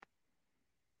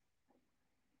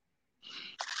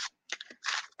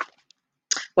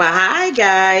Well, hi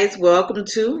guys. Welcome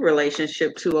to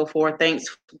Relationship 204. Thank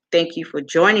you for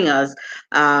joining us.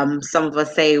 Some of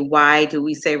us say, why do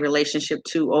we say Relationship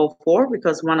 204?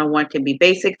 Because one-on-one can be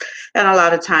basic, and a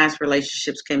lot of times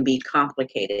relationships can be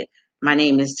complicated. My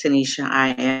name is Tanisha.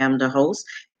 I am the host,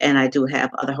 and I do have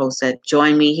other hosts that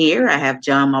join me here. I have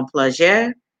John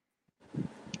Monplaisir.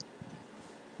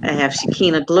 I have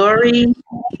Shakina Glory.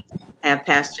 I have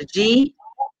Pastor G,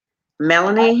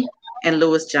 Melanie, and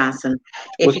Lewis Johnson.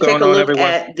 If What's you take going a on, look everyone?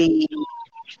 at the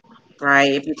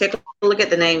Right. If you take a look at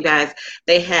the name, guys,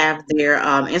 they have their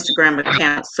Instagram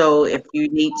account. So if you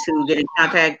need to get in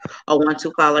contact or want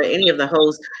to follow any of the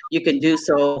hosts, you can do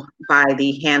so by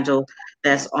the handle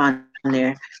that's on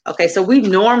there. Okay, so we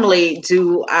normally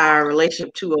do our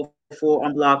Relationship 204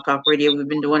 on Blog Talk Radio. We've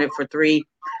been doing it for 3+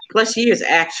 years,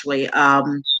 actually,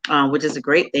 which is a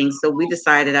great thing. So we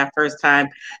decided our first time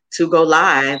to go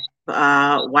live.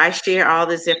 Why share all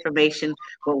this information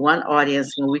with one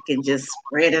audience when we can just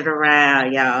spread it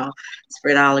around, y'all?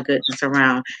 Spread all the goodness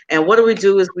around. And what we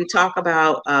do is we talk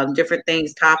about different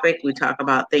things, topic. We talk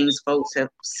about things folks have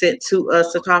sent to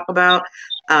us to talk about.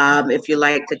 If you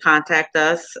like to contact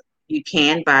us, you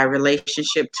can by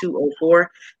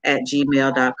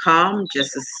relationship204@gmail.com,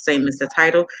 just the same as the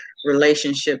title,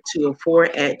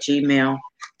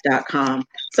 relationship204@gmail.com.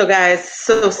 So, guys,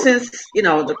 so since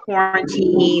the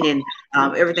quarantine and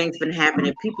everything's been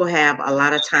happening, people have a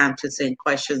lot of time to send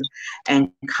questions and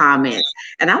comments.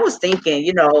 And I was thinking,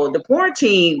 the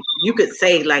quarantine, you could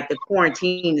say like the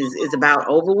quarantine is about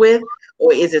over with,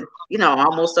 or is it,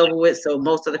 almost over with? So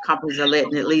most of the companies are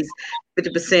letting at least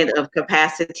 50% of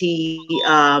capacity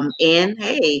in.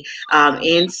 Hey,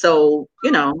 in. So,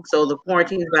 so the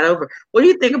quarantine is about over. What do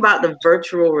you think about the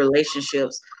virtual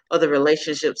relationships or the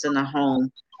relationships in the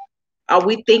home? Are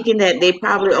we thinking that they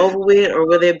probably over with, or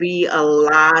will there be a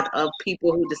lot of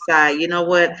people who decide, you know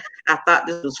what, I thought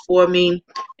this was for me,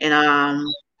 and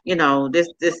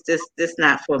this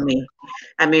not for me?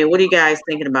 I mean, what are you guys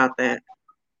thinking about that?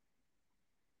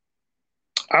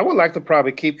 I would like to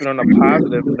probably keep it on a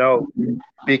positive note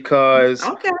because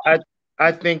Okay. I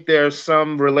I think there are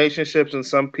some relationships and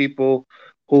some people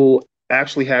who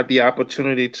actually had the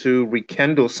opportunity to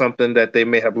rekindle something that they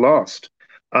may have lost,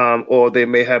 or they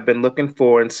may have been looking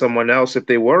for in someone else if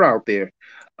they were out there.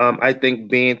 I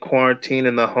think being quarantined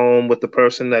in the home with the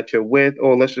person that you're with,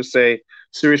 or let's just say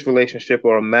serious relationship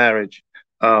or a marriage,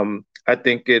 I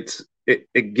think it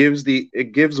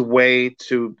gives way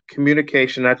to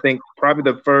communication. I think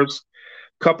probably the first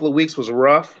couple of weeks was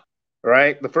rough,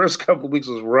 right? The first couple of weeks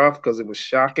was rough because it was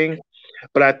shocking.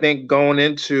 But I think going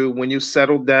into when you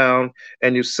settle down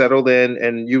and you settle in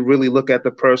and you really look at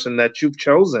the person that you've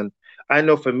chosen. I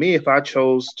know for me, if I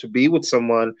chose to be with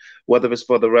someone, whether it's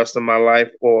for the rest of my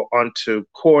life or onto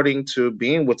courting to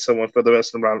being with someone for the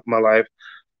rest of my life,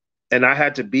 and I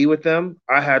had to be with them,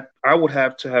 I would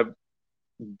have to have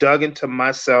dug into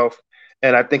myself.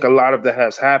 And I think a lot of that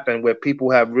has happened where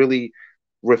people have really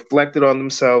reflected on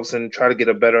themselves and try to get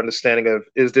a better understanding of,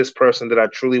 is this person that I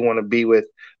truly want to be with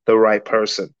the right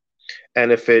person?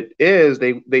 And if it is,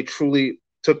 they truly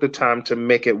took the time to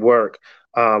make it work.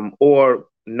 Or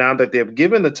now that they've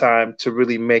given the time to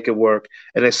really make it work,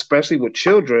 and especially with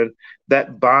children,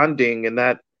 that bonding and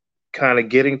that kind of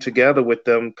getting together with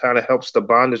them kind of helps the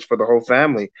bondage for the whole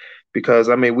family. Because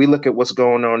I mean, we look at what's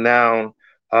going on now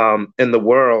in the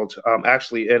world,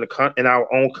 actually in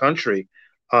our own country,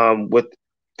 with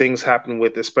things happening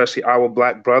with especially our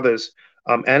black brothers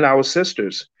and our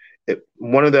sisters.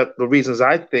 One of the reasons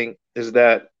I think is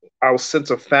that our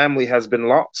sense of family has been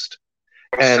lost,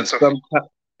 and Sense of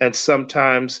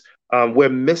sometimes we're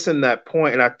missing that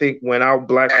point. And I think when our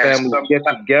black and families some get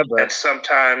together, and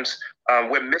sometimes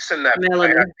we're missing that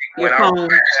Melanie, point. I think your when phone.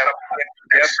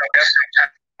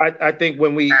 I think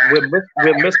when we're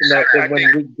missing that, and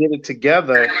when we get it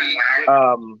together,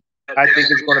 um, I think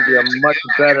it's going to be a much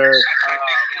better.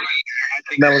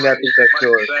 Melanie, I think that's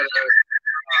yours.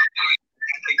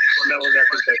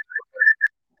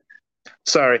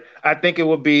 Sorry, I think it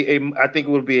would be a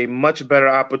much better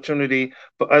opportunity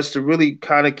for us to really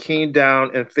kind of keen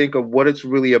down and think of what it's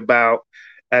really about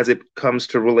as it comes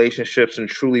to relationships and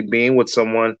truly being with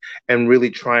someone and really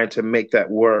trying to make that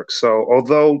work. So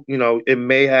although, it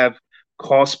may have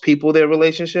cost people their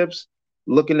relationships,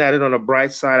 looking at it on a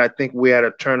bright side, I think we're at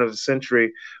a turn of the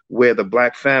century where the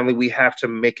black family, we have to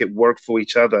make it work for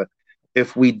each other.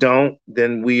 If we don't,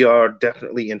 then we are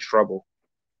definitely in trouble.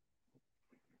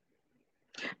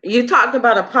 You talked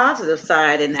about a positive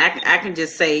side, and I can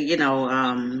just say,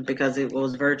 because it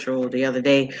was virtual the other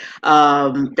day,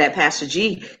 that Pastor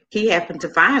G, he happened to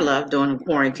find love during the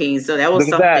quarantine. So that was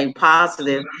Look at that. something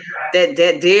positive that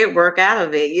did work out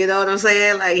of it. You know what I'm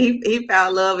saying? Like he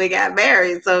found love and got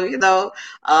married. So,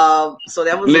 so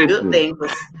that was a good Listen, thing.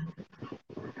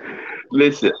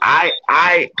 listen.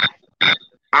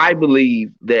 I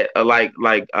believe that,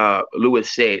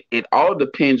 Lewis said, it all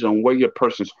depends on where your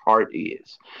person's heart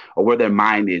is, or where their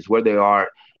mind is, where they are,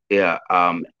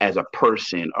 as a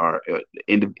person, or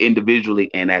individually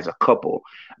and as a couple.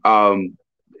 Um,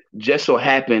 just so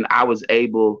happened I was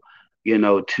able,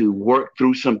 to work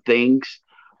through some things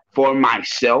for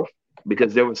myself,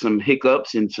 because there were some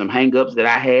hiccups and some hangups that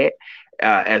I had.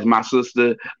 As my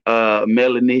sister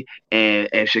Melanie and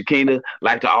Shakina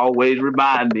like to always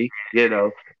remind me,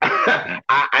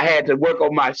 I had to work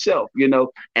on myself,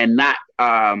 and not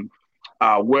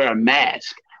wear a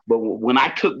mask. But when I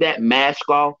took that mask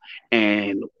off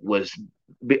and was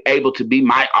able to be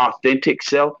my authentic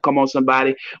self, come on,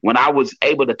 somebody. When I was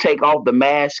able to take off the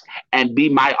mask and be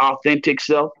my authentic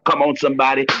self, come on,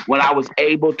 somebody. When I was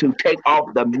able to take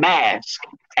off the mask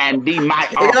and be my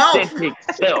Take it off. authentic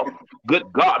self, good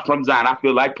God, from Zion, I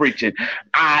feel like preaching.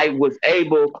 I was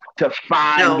able to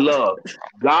find No. love.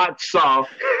 God saw,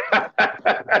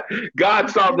 God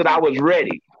saw that I was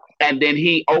ready, and then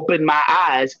He opened my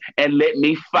eyes and let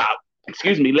me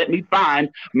find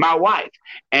my wife.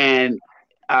 And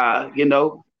Now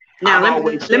I've let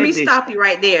always me said this. stop you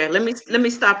right there. Let me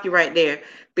stop you right there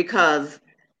because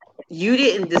you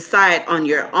didn't decide on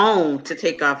your own to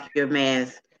take off your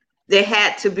mask. There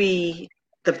had to be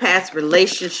the past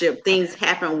relationship things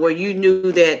happen where you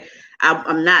knew that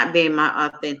I'm not being my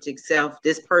authentic self.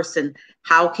 This person,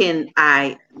 how can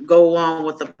I go on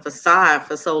with the facade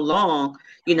for so long?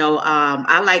 I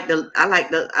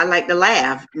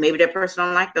laugh. Maybe that person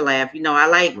don't like to laugh. I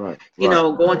like Right,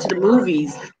 right. going to the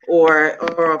movies or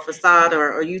a facade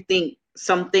or you think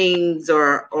some things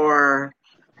are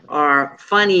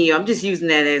funny. I'm just using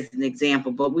that as an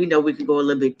example, but we know we can go a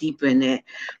little bit deeper in that.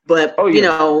 But Oh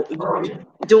yeah.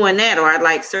 doing that, or I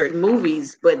like certain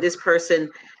movies, but this person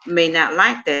may not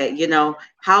like that.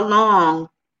 How long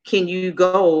can you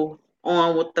go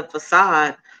on with the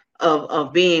facade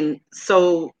of being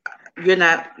so you're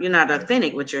not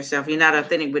authentic with yourself. You're not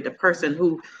authentic with the person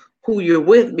who you're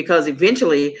with because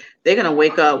eventually they're gonna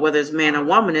wake up, whether it's man or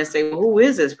woman, and say, well, who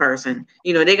is this person?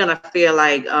 They're gonna feel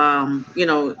like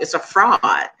it's a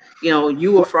fraud.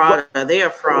 You a What, fraud what, or they're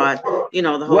a fraud, the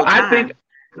whole well, I time. think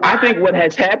I think what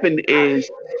has happened is,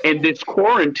 in this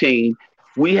quarantine,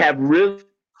 we have really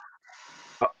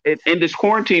in this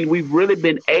quarantine we've really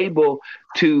been able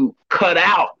to cut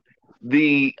out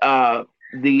the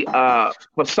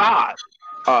facade,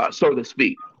 so to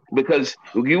speak. Because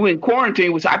you in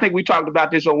quarantine, which I think we talked about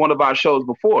this on one of our shows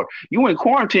before. You in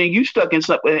quarantine, you stuck in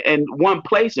one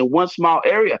place, in one small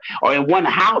area, or in one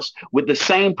house with the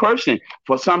same person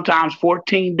for sometimes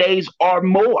 14 days or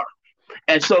more.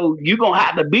 And so you're gonna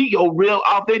have to be your real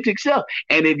authentic self.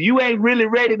 And if you ain't really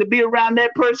ready to be around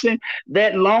that person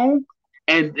that long,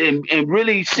 and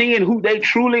really seeing who they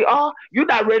truly are, you're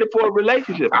not ready for a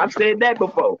relationship. I've said that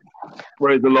before.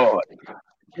 Praise the Lord.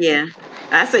 Yeah,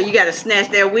 I say you got to snatch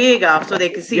that wig off so they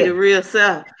can see Yeah, the real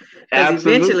self. Because absolutely.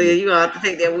 eventually you're gonna have to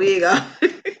take that wig off.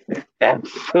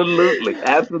 Absolutely.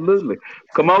 Absolutely.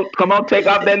 Come on, take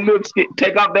off that lipstick.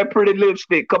 Take off that pretty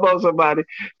lipstick. Come on, somebody.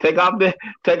 Take off them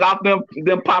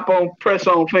pop on press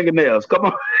on fingernails. Come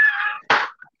on.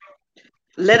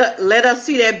 Let us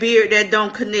see that beard that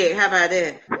don't connect. How about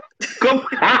that? Come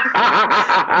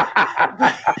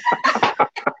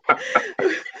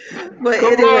but, but come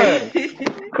anyway, on.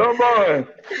 Come on.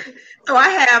 so I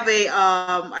have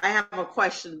a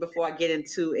question before I get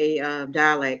into a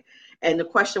dialect. And the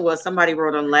question was somebody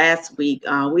wrote on last week.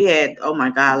 We had, oh my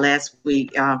God, last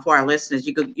week for our listeners.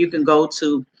 You can go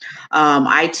to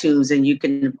iTunes and you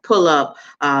can pull up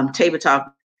Table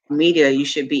Talk Media. You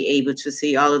should be able to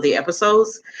see all of the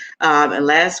episodes. And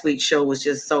last week's show was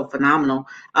just so phenomenal.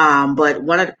 But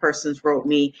one of the persons wrote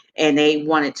me and they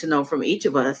wanted to know from each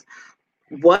of us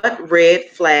what red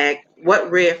flag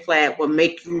will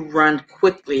make you run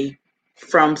quickly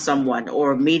from someone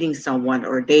or meeting someone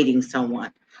or dating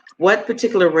someone? What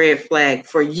particular red flag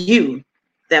for you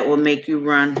that will make you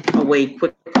run away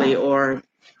quickly or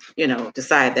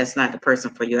decide that's not the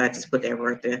person for you? I just put that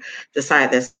word there.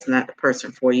 Decide that's not the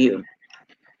person for you.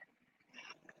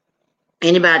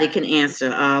 Anybody can answer.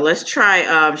 Let's try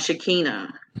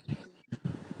Shakina.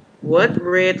 What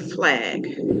red flag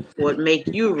would make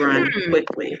you run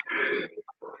quickly?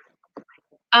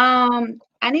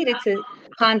 I needed to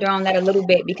ponder on that a little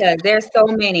bit because there's so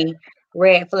many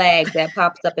red flags that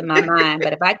pops up in my mind.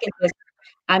 But if I can just,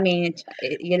 I mean,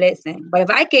 you listen. But if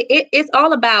I can, it's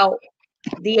all about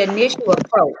the initial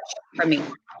approach for me.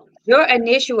 Your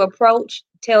initial approach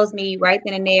tells me right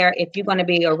then and there if you're going to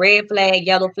be a red flag,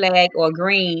 yellow flag, or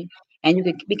green, and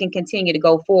we can continue to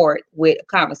go forward with a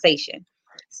conversation.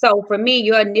 So for me,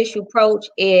 your initial approach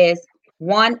is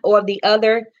one or the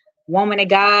other. Woman of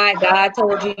God, God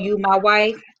told you you my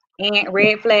wife, and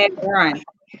red flag, run.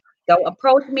 Don't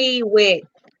approach me with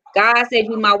God said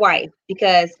you my wife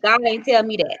because God ain't tell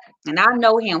me that. And I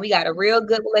know him. We got a real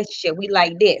good relationship. We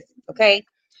like this. Okay.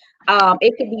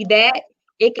 It could be that.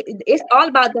 It's all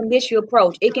about the initial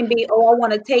approach. It can be, oh, I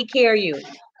want to take care of you.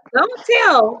 Don't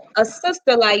tell a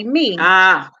sister like me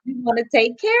Ah, you want to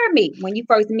take care of me when you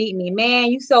first meet me.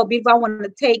 Man, you so beautiful. I want to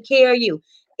take care of you.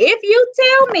 If you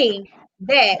tell me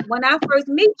that when I first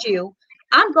meet you,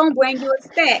 I'm gonna bring you a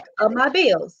stack of my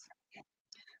bills.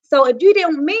 So if you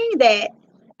didn't mean that,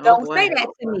 oh don't say boy. that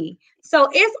to me. So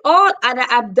it's all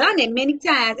I've done it many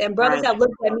times, and brothers Right. have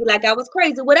looked at me like I was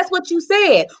crazy. Well, that's what you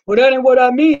said. Well, that ain't what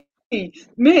I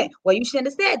meant. Well, you shouldn't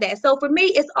have said that. So for me,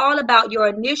 it's all about your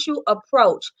initial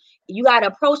approach. You got to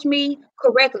approach me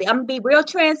correctly. I'm gonna be real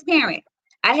transparent.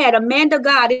 I had a man of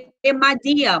God in my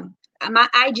DM, my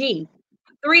IG,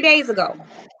 3 days ago,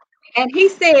 and he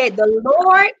said the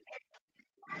Lord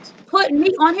put me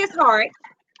on his heart,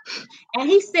 and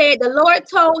he said the Lord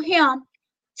told him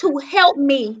to help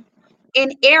me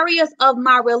in areas of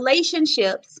my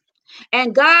relationships.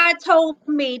 And God told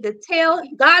him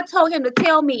to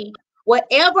tell me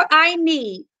whatever I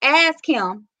need, ask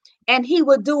him, and he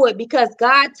would do it because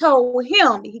God told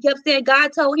him, he kept saying,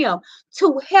 God told him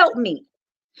to help me.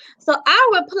 So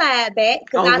I replied back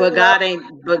because Oh, I but love,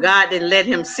 God didn't let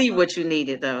him see what you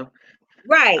needed though.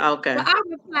 right. So Okay. I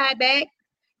replied back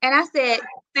and I said,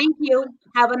 thank you.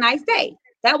 Have a nice day.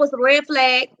 That was a red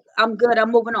flag. I'm good.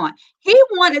 I'm moving on. He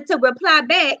wanted to reply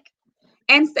back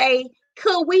and say,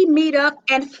 could we meet up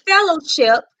and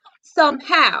fellowship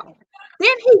somehow? Then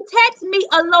he texted me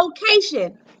a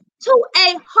location to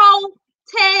a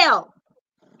hotel.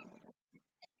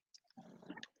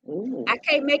 Ooh. I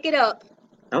can't make it up.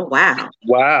 Oh wow.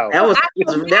 Wow. So That was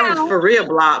now for real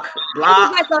block. it was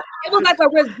Block. like a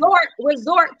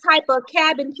resort type of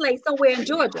cabin place somewhere in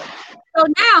Georgia. So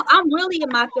now I'm really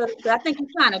in my feelings because I think he's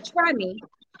trying to try me.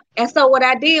 And so what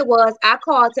I did was I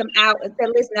called him out and said,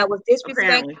 listen, that was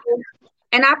Apparently. disrespectful.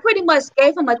 And I pretty much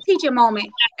gave him a teaching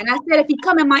moment. And I said, if he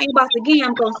come in my inbox again,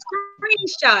 I'm going to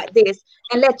screenshot this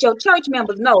and let your church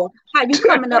members know how you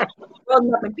coming up,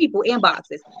 rolling up in people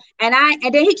inboxes. And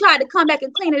then he tried to come back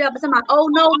and clean it up and say, oh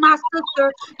no, my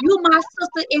sister, you my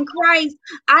sister in Christ.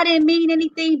 I didn't mean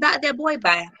anything about that boy.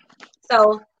 Bye.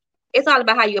 So it's all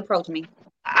about how you approach me.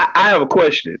 I have a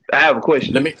question. I have a Let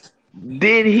question. me.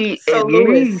 Did he So at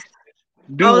Lewis, least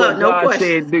do hold up, what no God question.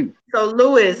 said do? So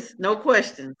Lewis, no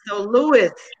question. So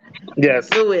Yes.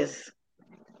 Lewis,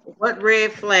 what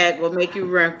red flag will make you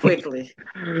run quickly?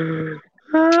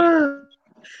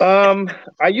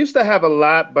 I used to have a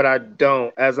lot, but I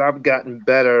don't. As I've gotten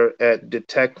better at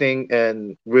detecting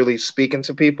and really speaking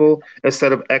to people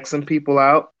instead of Xing people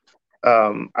out,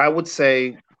 I would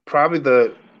say probably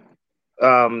the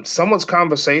someone's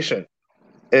conversation.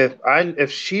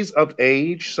 If she's of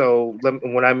age, so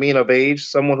when I mean of age,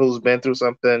 someone who's been through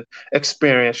something,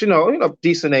 experience,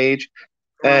 decent age,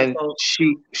 Right. and So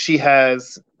she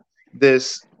has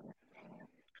this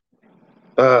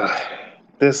uh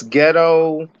this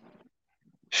ghetto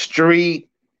street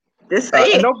just and say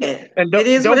don't it. and It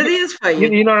is what don't it get is for you,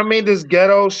 you. you know what I mean, this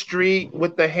ghetto street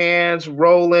with the hands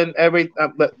rolling every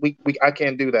but we I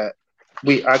can't do that.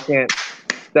 I can't.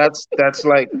 That's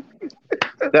like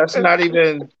that's not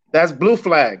even that's blue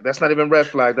flag. That's not even red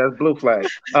flag. That's blue flag.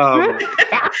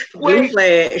 Blue Wait,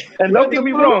 flag. And what's don't the get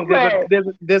me blue wrong. flag?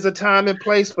 There's a time and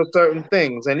place for certain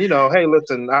things. And hey,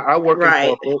 listen, I work in Right.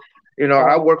 corporate.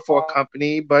 I work for a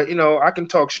company, but I can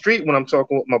talk street when I'm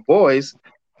talking with my boys.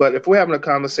 But if we're having a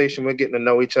conversation, we're getting to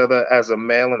know each other as a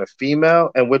male and a female,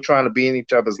 and we're trying to be in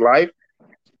each other's life.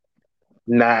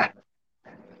 Nah.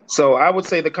 So I would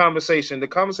say the conversation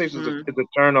Mm. is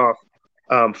a turn off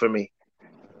for me.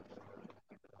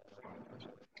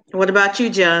 What about you,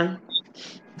 John?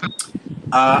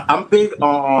 I'm big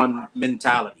on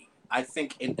mentality. I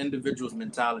think an individual's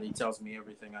mentality tells me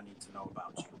everything I need to know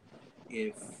about you.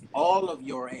 If all of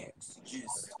your ex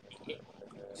just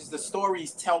the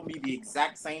stories tell me the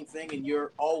exact same thing and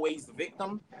you're always the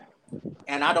victim,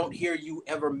 and I don't hear you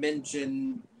ever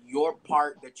mention your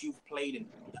part that you've played in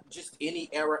just any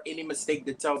error, any mistake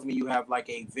that tells me you have like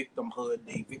a victimhood,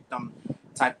 a victim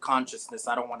type consciousness.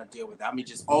 I don't want to deal with that. I mean,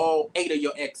 just all 8 of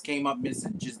your ex came up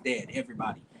missing, just dead.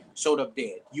 Everybody showed up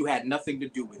dead. You had nothing to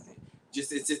do with it.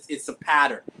 It's a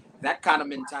pattern. That kind of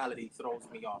mentality throws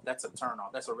me off. That's a turn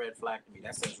off. That's a red flag to me.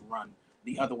 That says run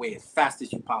the other way as fast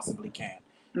as you possibly can.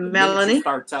 The minute Melanie? you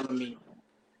start telling me,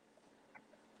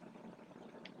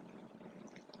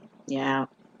 Yeah,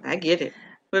 I get it.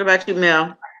 What about you,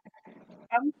 Mel?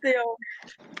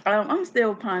 I'm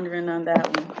still pondering on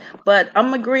that one, but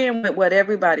I'm agreeing with what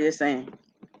everybody is saying.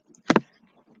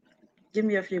 Give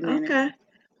me a few minutes.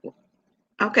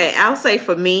 Okay, I'll say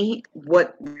for me,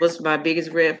 what was my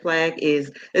biggest red flag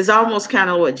is almost kind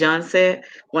of what John said.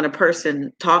 When a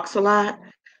person talks a lot,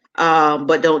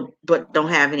 but don't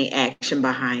have any action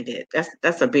behind it.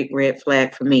 That's a big red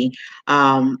flag for me.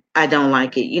 I don't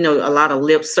like it. A lot of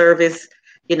lip service.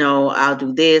 I'll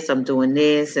do this. I'm doing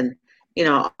this, and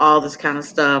all this kind of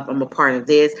stuff. I'm a part of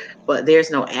this, but there's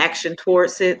no action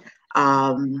towards it.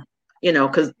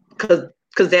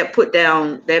 Because that put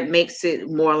down that makes it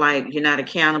more like you're not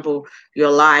accountable. You're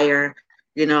a liar.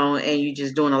 And you're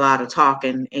just doing a lot of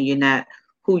talking, and you're not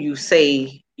who you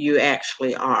say you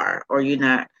actually are, or you're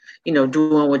not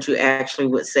doing what you actually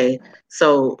would say.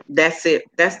 So that's it.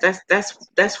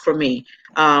 That's for me.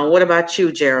 What about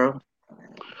you, Gerald?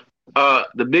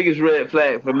 The biggest red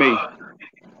flag for me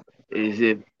is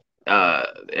if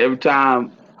every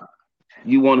time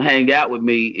you want to hang out with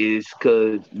me is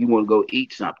because you want to go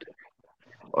eat something,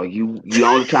 or you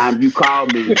only time you call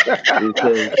me is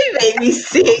because He made me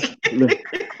sick.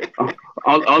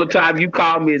 only time you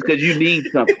call me is because you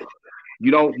need something.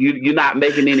 You're not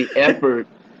making any effort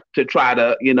to try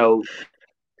to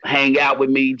hang out with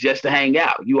me just to hang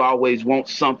out. You always want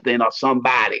something or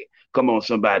somebody. Come on,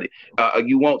 somebody.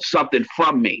 You want something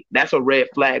from me. That's a red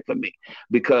flag for me,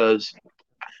 because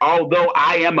although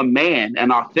I am a man,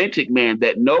 an authentic man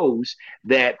that knows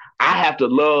that I have to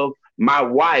love my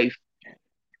wife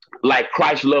like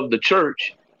Christ loved the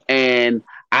church, and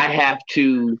I have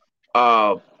to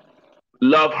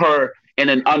love her in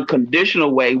an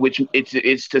unconditional way, which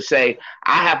it's to say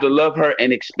I have to love her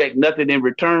and expect nothing in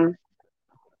return.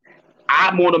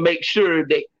 I want to make sure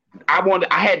that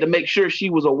I had to make sure she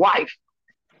was a wife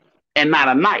and not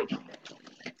a knife. Come on,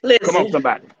 Listen,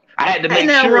 somebody. I had to ain't make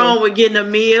nothing sure. wrong with getting a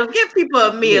meal. Give people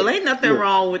a meal. Look, Ain't nothing look.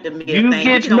 wrong with the meal You thing.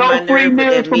 You get get on my no free nerve with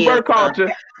meals that from meal Bird stuff.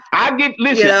 Culture. You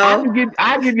Listen, know,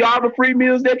 I give you all the free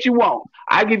meals that you want.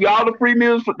 I give you all the free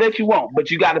meals that you want,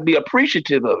 but you got to be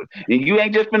appreciative of it. And you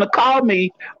ain't just gonna call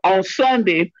me on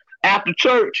Sunday after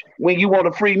church when you want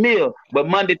a free meal, but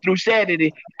Monday through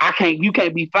Saturday you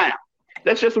can't be found.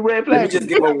 That's just a red let me flag for just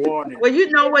me. give a warning. well, you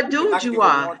know what If I dude can you give a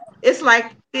are. warning, It's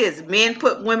like this. Men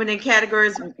put women in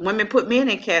categories. Women put men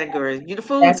in categories. You the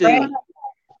food That's right. dude.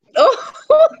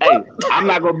 Oh, Hey, I'm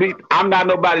not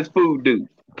nobody's food dude.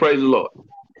 Praise the Lord.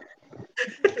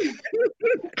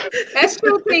 that's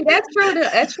true, T. That's true.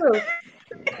 That's true.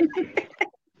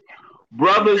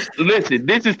 Brothers, listen,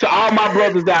 this is to all my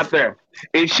brothers out there.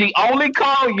 If she only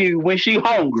call you when she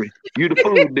hungry, you the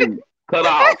food dude. Cut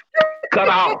off. Cut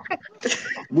off.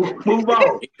 Move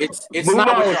on. it's Move not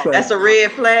what on, y'all sir. That's think. a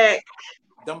red flag.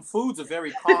 Them foods are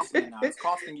very costly now. It's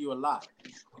costing you a lot.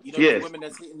 These Yes. women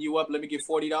that's hitting you up. Let me get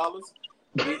 $40.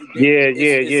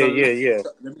 It's a Yeah.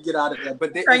 let me get out of that.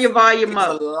 But Turn your volume it's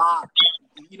a up. lot.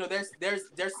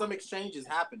 There's some exchanges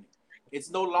happening. It's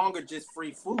no longer just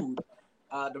free food.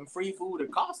 Them free food are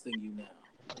costing you now.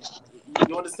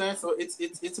 You understand? So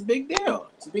it's a big deal.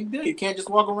 It's a big deal. You can't just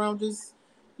walk around just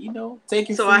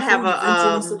taking So free food.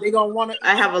 Eventually, so they gonna want to.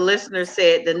 I have a listener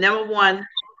said the number one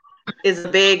is a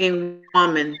begging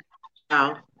woman.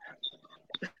 Wow.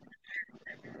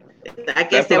 I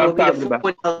guess That's that what would I'm be the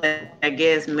talking about. $40. I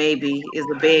guess maybe is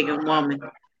a begging woman.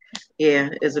 Yeah,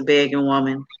 is a begging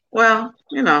woman. Well,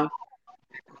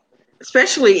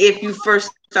 especially if you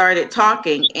first started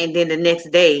talking and then the next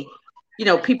day,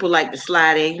 people like to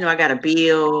slide in. I got a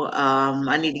bill.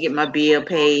 I need to get my bill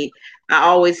paid. I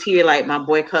always hear like my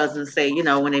boy cousins say,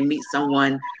 when they meet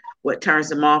someone, what turns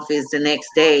them off is the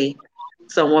next day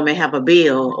some woman have a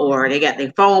bill or they got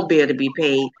their phone bill to be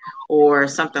paid or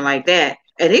something like that.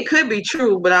 And it could be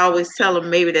true, but I always tell them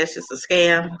maybe that's just a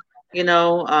scam,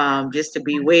 just to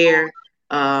beware,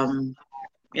 because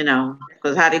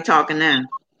how they talking now.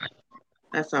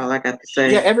 That's all I got to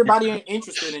Yeah, say. everybody ain't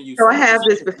interested in you. So I Some have just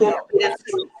this looking for before help. we get That's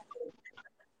the into. truth.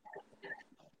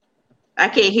 I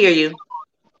can't hear you.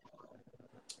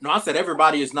 No, I said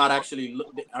everybody is not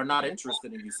are not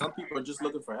interested in you. Some people are just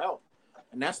looking for help,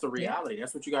 and that's the reality.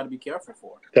 That's what you got to be careful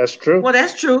for. That's true. Well,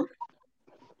 that's true.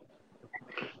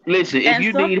 Listen, if And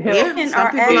you some need help, Yeah, men some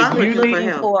are people are actually you looking for looking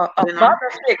help. for a You know.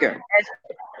 mother figure.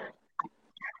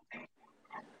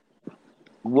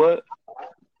 What?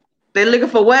 They're looking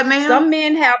for what, ma'am? Some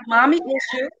men have mommy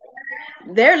issues.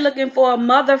 They're looking for a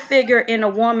mother figure in a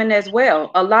woman as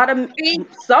well.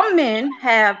 Some men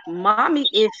have mommy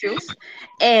issues,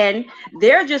 and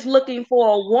they're just looking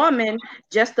for a woman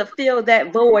just to fill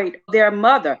that void of their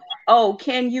mother. Oh,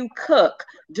 can you cook?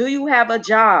 Do you have a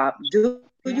job? Do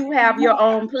you have your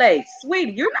own place?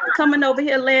 Sweetie, you're not coming over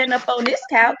here laying up on this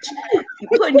couch,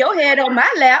 putting your head on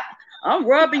my lap. I'm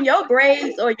rubbing your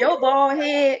braids or your bald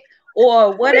head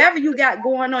or whatever you got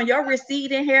going on, your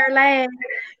receding hairline.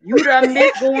 You done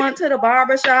missed going to the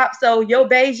barber shop, so your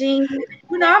Beijing,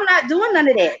 I'm not doing none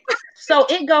of that. So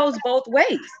it goes both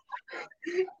ways.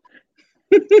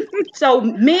 So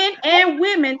men and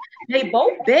women, they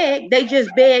both beg, they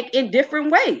just beg in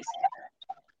different ways.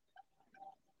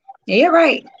 Yeah, you're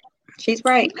right. She's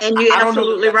right. And you're I don't know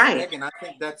absolutely that that's right. begging. I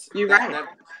think that's You're that, right. that.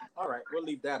 All right, we'll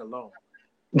leave that alone.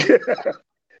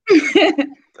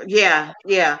 Yeah,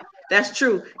 yeah, that's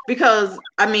true. Because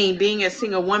I mean, being a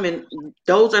single woman,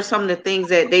 those are some of the things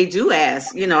that they do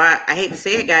ask. I hate to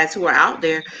say it, guys who are out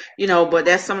there, but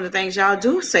that's some of the things y'all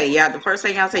do say. Yeah, the first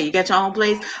thing y'all say, you got your own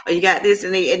place, or you got this,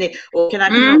 or can I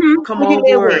come Who you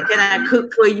live over, or with? can I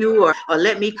cook for you, or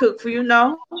let me cook for you?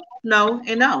 No, no,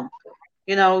 and no.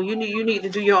 You need to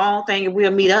do your own thing, and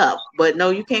we'll meet up. But no,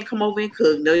 you can't come over and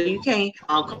cook. No, you can't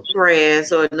cut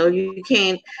grass, or no, you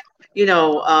can't,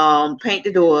 paint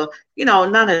the door.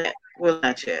 None of that. Well,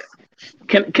 not yet.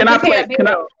 Can You I can pay play? a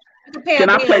bill. You can pay a Can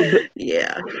I play? bill.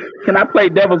 Yeah. Can I play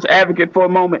devil's advocate for a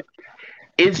moment?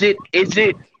 Is it is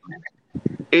it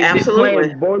is it Absolutely.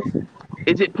 playing both?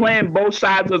 Is it playing both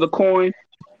sides of the coin?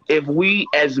 If we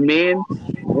as men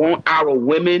want our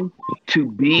women to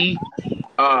be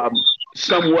um,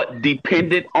 somewhat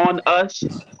dependent on us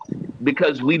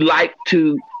because we like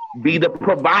to be the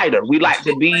provider, we like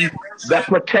to be the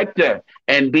protector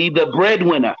and be the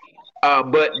breadwinner.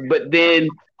 But then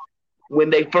when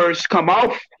they first come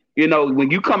off,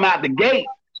 when you come out the gate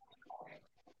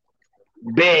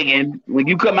begging, when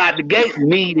you come out the gate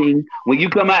needing, when you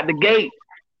come out the gate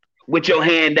with your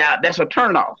hand out, that's a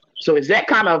turnoff. So is that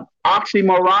kind of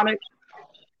oxymoronic?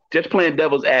 Just playing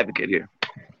devil's advocate here.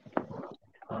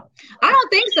 I don't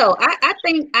think so. I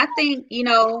think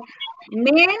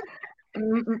men,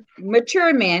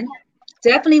 mature men,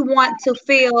 definitely want to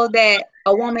feel that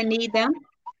a woman needs them,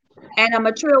 and a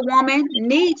mature woman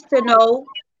needs to know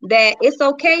that it's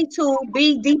okay to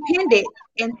be dependent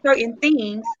in certain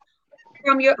things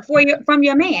from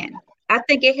your man. I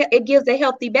think it gives a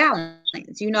healthy balance.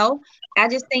 I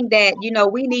just think that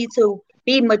we need to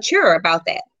be mature about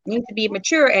that. We need to be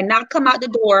mature and not come out the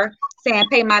door saying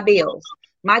pay my bills.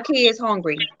 My kid's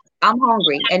hungry. I'm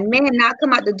hungry. And men not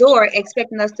come out the door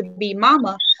expecting us to be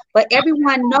mama, but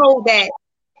everyone know that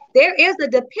there is a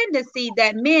dependency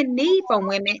that men need from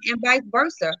women and vice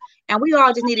versa. And we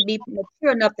all just need to be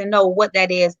mature enough to know what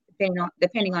that is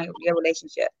depending on your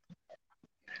relationship.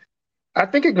 I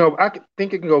think it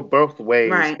can go both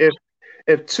ways. Right.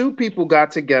 If two people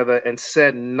got together and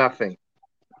said nothing,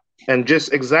 and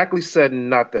just exactly said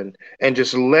nothing, and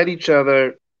just let each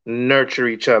other nurture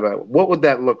each other, what would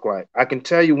that look like? I can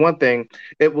tell you one thing: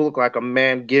 it will look like a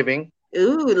man giving.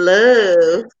 Ooh,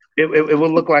 love. It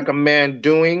will look like a man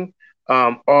doing,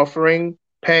 offering,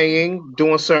 paying,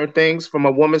 doing certain things. From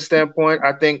a woman's standpoint,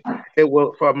 I think it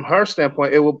will, from her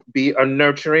standpoint, it will be a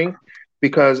nurturing,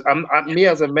 because me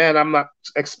as a man, I'm not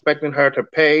expecting her to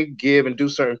pay, give, and do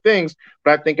certain things.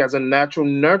 But I think as a natural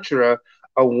nurturer,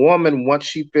 a woman, once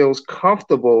she feels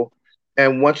comfortable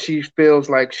and once she feels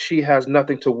like she has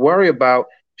nothing to worry about,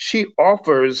 she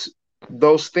offers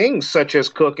those things, such as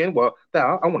cooking. Well,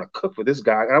 now I want to cook for this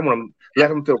guy, and I want to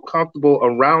let him feel comfortable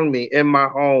around me in my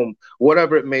home,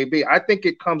 whatever it may be. I think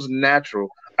it comes natural.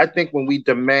 I think when we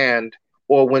demand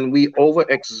or when we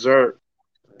overexert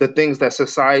the things that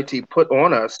society put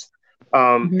on us,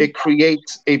 Mhm. it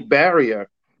creates a barrier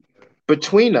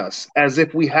between us, as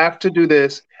if we have to do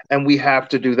this and we have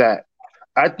to do that.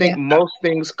 I think Yeah. most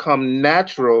things come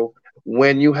natural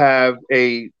when you have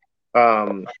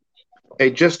um, a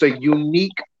just a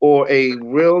unique or a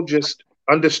real just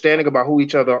understanding about who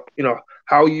each other,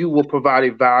 how you will provide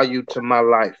a value to my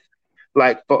life.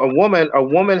 Like for a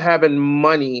woman having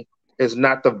money is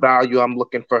not the value I'm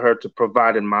looking for her to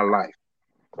provide in my life.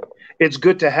 It's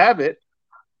good to have it.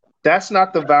 That's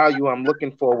not the value I'm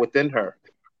looking for within her.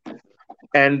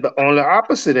 And on the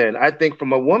opposite end, I think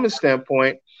from a woman's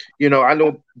standpoint, I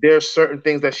know there's certain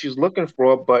things that she's looking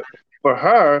for, but for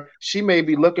her, she may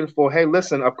be looking for, hey,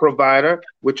 listen, a provider,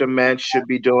 which a man should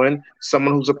be doing,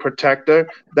 someone who's a protector.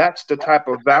 That's the type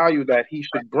of value that he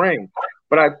should bring.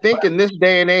 But I think in this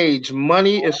day and age,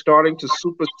 money is starting to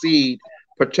supersede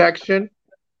protection,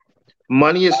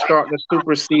 Money is starting to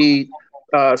supersede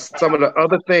some of the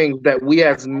other things that we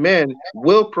as men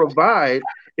will provide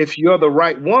if you're the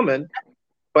right woman.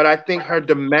 But I think her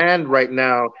demand right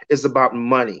now is about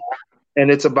money, and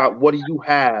it's about what do you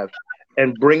have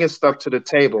and bringing stuff to the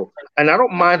table. And I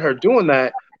don't mind her doing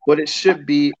that, but it should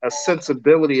be a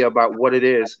sensibility about what it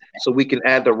is so we can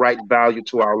add the right value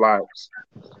to our lives.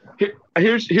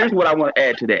 Here's what I want to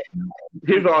add to that.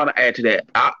 Here's what I want to add to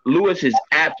that. Lewis is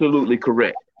absolutely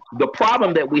correct. The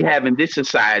problem that we have in this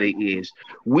society is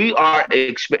we are,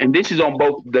 and this is on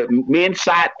both the men's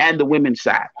side and the women's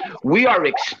side, we are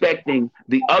expecting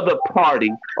the other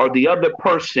party or the other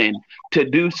person to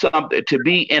do something, to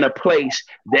be in a place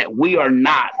that we are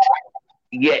not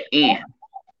yet in.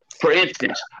 For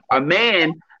instance, a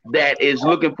man that is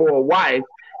looking for a wife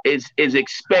is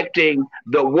expecting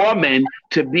the woman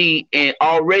to be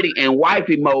already in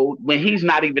wifey mode when he's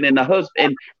not even in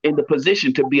the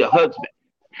position to be a husband.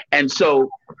 And so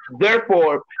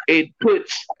therefore it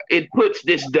puts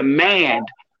this demand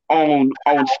on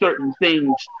certain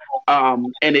things,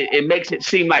 and it makes it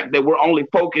seem like that we're only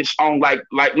focused on,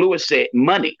 like Lewis said,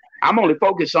 money. I'm only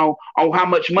focused on how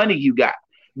much money you got,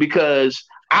 because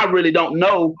I really don't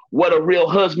know what a real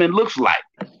husband looks like.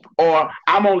 Or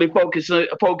I'm only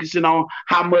focusing on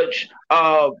how much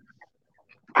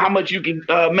you can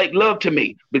make love to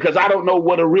me, because I don't know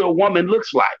what a real woman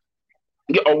looks like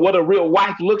or what a real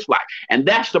wife looks like. And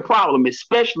that's the problem,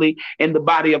 especially in the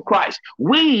body of Christ.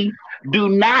 We do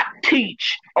not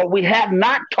teach, or we have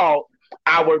not taught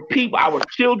our people, our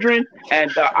children,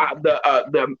 and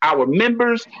our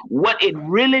members what it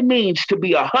really means to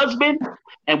be a husband.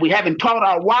 And we haven't taught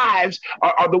our wives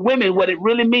or the women what it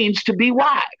really means to be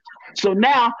wives. So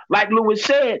now, like Lewis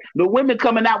said, the women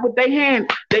coming out with their hands,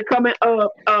 they coming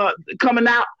out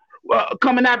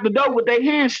the door with their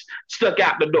hands stuck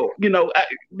out the door.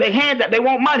 They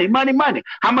want money.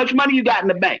 How much money you got in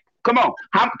the bank? Come on.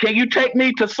 Can you take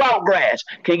me to Saltgrass?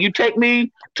 Can you take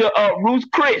me to Ruth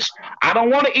Chris? I don't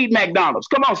want to eat McDonald's.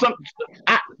 Come on.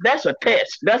 That's a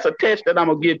test. That's a test that I'm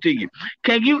going to give to you.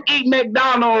 Can you eat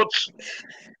McDonald's?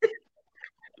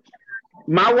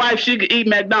 My wife, she could eat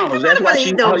McDonald's. That's why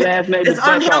her last name is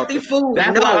unhealthy food.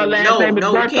 That's why her last name is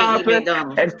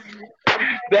Burkhalter.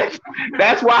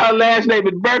 That's why her last name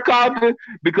is Burkhalter,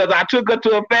 because I took her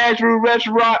to a fast food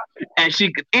restaurant and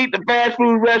she could eat the fast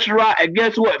food restaurant. And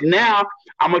guess what? Now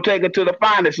I'm gonna take her to the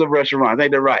finest of restaurants.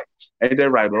 Ain't that right? Ain't that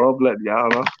right, bro? Bless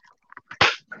y'all.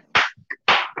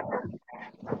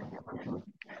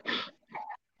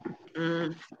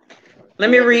 Let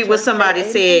me read what somebody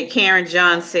said. Karen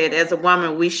John said, as a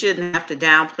woman, we shouldn't have to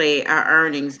downplay our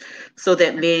earnings so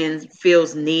that men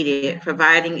feels needed.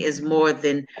 Providing is more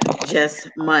than just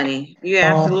money. You're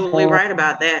absolutely right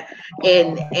about that.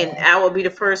 And I will be the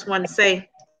first one to say,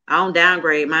 I don't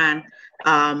downgrade mine.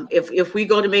 If we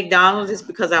go to McDonald's, it's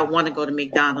because I want to go to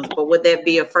McDonald's. But would that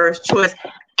be a first choice?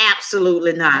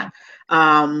 Absolutely not.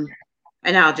 And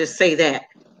I'll just say that.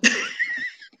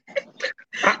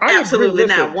 I absolutely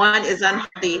not. One is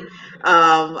unhealthy.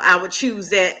 I would choose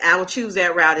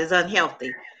that route. Is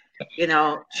unhealthy.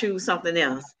 Choose something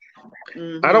else.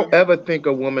 Mm-hmm. I don't ever think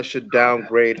a woman should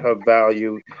downgrade her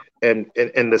value in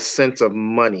the sense of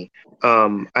money.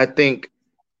 I think,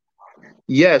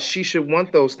 yes, she should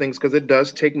want those things because it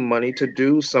does take money to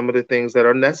do some of the things that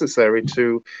are necessary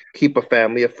to keep a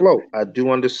family afloat. I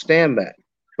do understand that.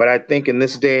 But I think in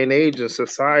this day and age in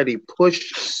society,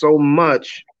 push so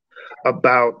much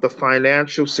about the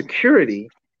financial security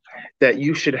that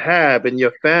you should have in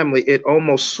your family, it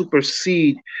almost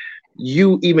supersedes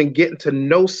you even getting to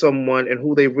know someone and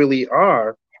who they really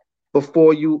are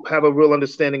before you have a real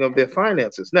understanding of their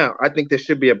finances. Now, I think there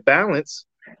should be a balance.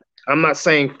 I'm not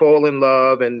saying fall in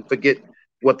love and forget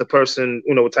what the person,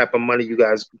 what type of money you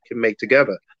guys can make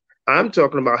together. I'm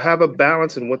talking about have a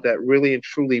balance in what that really and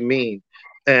truly means.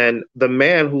 And the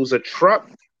man who's a truck,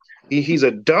 he's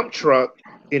a dump truck,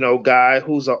 guy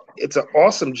it's an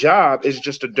awesome job. It's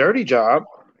just a dirty job.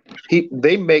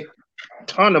 They make a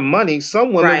ton of money.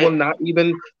 Some women will not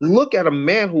even look at a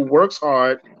man who works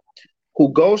hard,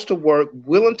 who goes to work,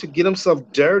 willing to get himself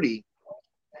dirty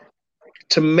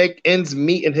to make ends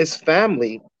meet in his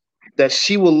family, that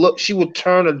she will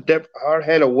turn her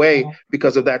head away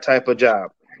because of that type of job.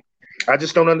 I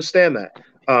just don't understand that.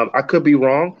 I could be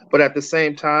wrong, but at the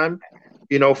same time,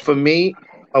 for me,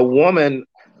 a woman,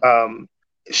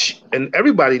 and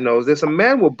everybody knows this, a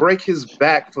man will break his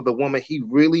back for the woman he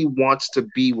really wants to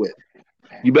be with.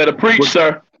 You better preach,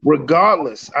 sir.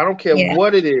 Regardless, I don't care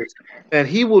what it is. And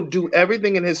he will do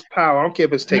everything in his power. I don't care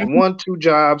if it's take 1, 2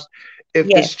 jobs, if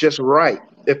it's just right.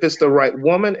 If it's the right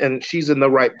woman and she's in the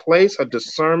right place, her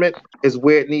discernment is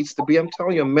where it needs to be. I'm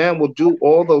telling you, a man will do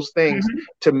all those things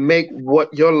to make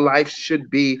what your life should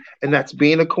be, and that's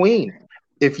being a queen.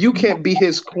 If you can't be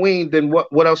his queen, then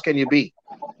what else can you be?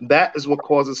 That is what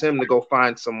causes him to go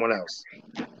find someone else.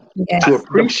 Yes. To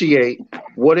appreciate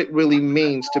what it really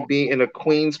means to be in a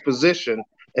queen's position,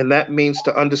 and that means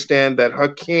to understand that her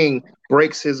king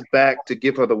breaks his back to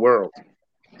give her the world.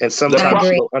 And sometimes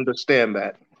she don't understand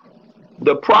that.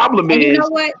 The problem And is, you know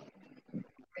what?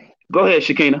 Go ahead,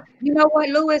 Shakina. You know what,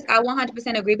 Lewis? I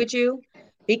 100% agree with you,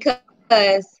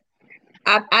 because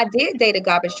I did date a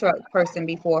garbage truck person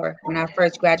before when I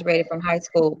first graduated from high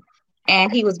school,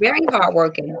 and he was very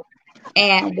hardworking.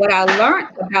 And what I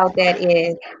learned about that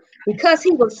is, because he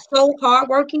was so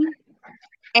hardworking,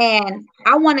 and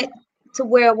I wanted to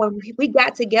where when we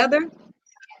got together,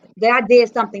 that I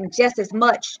did something just as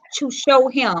much to show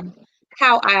him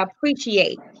how I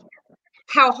appreciate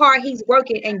how hard he's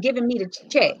working and giving me the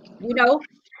check, you know?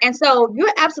 And so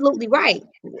you're absolutely right.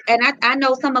 And I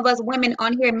know some of us women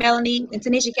on here, Melanie and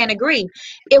Tanisha, can agree.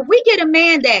 If we get a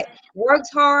man that works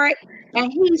hard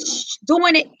and he's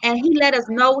doing it and he let us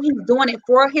know he's doing it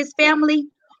for his family,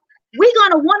 we're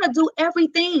going to want to do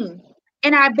everything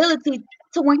in our ability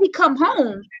to, when he come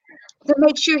home, to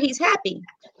make sure he's happy.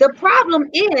 The problem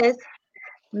is,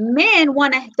 men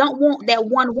don't want that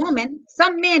one woman.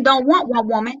 Some men don't want one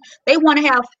woman. They want to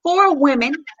have 4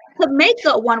 women to make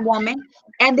up one woman,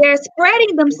 and they're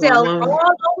spreading themselves all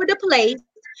over the place.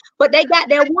 But they got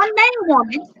that one main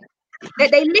woman that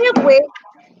they live with,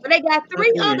 but they got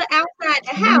 3 other outside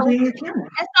the house. And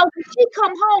so when she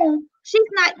come home, she's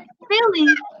not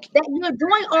feeling that you're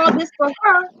doing all this for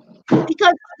her,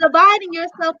 because you're dividing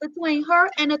yourself between her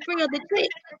and the 3 other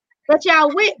chicks that y'all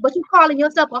with, but you calling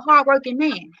yourself a hardworking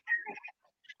man.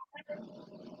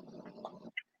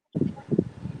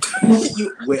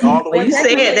 You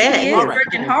said that. He is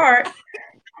working hard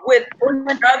with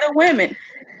other women.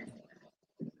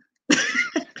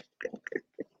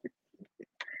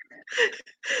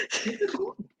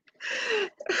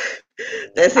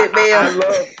 That's it, Mel.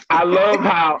 I love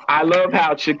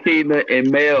how Shakina and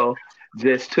Mel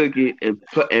just took it and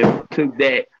took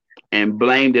that and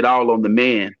blamed it all on the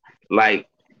men, like,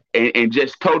 and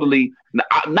just totally,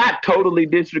 not totally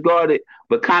disregarded,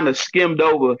 but kind of skimmed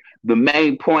over the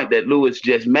main point that Lewis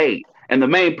just made. And the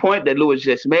main point that Lewis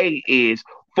just made is,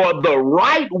 for the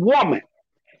right woman,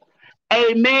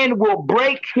 a man will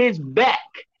break his back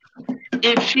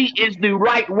if she is the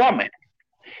right woman.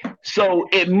 So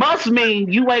it must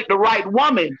mean you ain't the right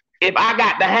woman if I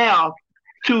got to have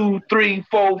 2, 3,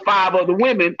 4, 5 other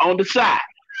women on the side.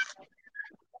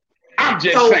 I'm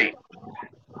just saying.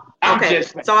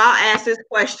 So I'll ask this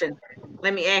question.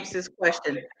 Let me ask this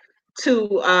question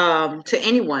to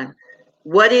anyone.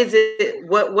 What is it?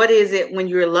 What is it when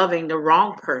you're loving the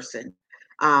wrong person?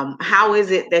 How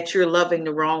is it that you're loving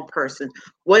the wrong person?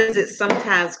 What is it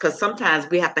sometimes? Because sometimes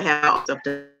we have to have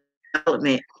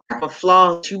self-development of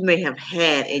flaws you may have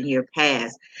had in your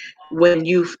past when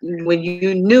you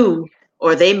knew,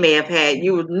 or they may have had,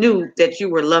 you knew that you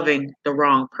were loving the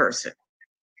wrong person.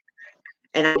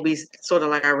 And it'll be sort of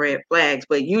like our red flags,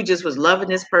 but you just was loving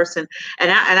this person.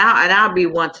 And I'll be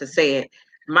one to say it.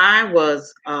 Mine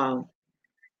was a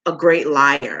great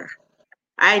liar.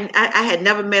 I had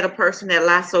never met a person that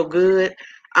lied so good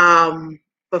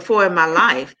before in my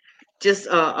life. Just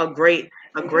a great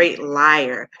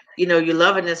liar. You know, you're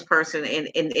loving this person,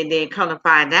 and then come to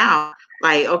find out,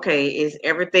 like, okay, is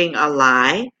everything a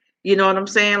lie? You know what I'm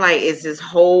saying? Like, is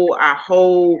our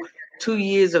whole 2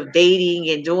 years of dating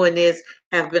and doing this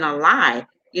have been a lie?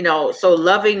 You know, so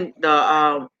loving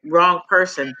the wrong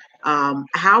person,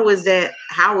 how is that?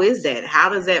 How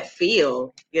does that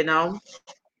feel? You know,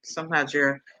 sometimes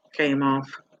your came off,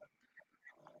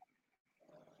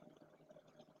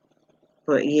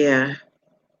 but yeah.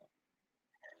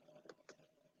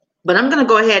 But I'm going to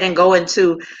go ahead and go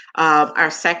into our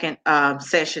second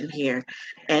session here.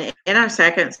 And in our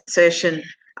second session,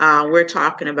 we're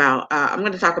talking about, I'm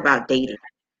going to talk about dating.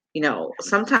 You know,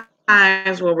 sometimes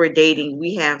when we're dating,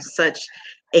 we have such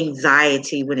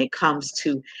anxiety when it comes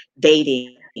to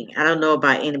dating. I don't know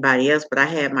about anybody else, but I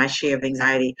had my share of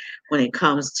anxiety when it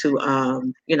comes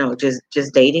to, you know,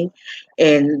 just dating.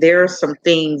 And there are some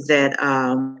things that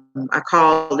I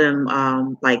call them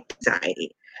like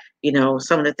anxiety. You know,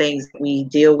 some of the things we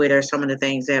deal with are some of the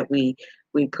things that we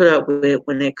put up with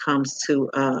when it comes to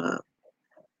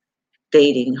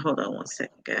dating. Hold on one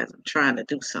second, guys. I'm trying to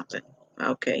do something.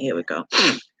 Okay, here we go.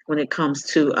 When it comes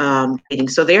to dating,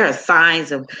 so there are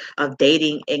signs of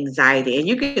dating anxiety, and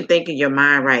you can think in your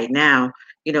mind right now,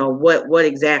 you know, what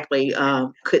exactly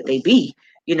could they be?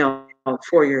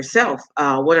 for yourself.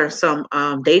 What are some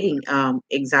dating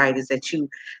anxieties that you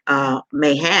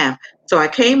may have? So I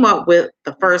came up with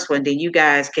the first one. Then you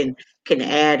guys can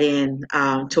add in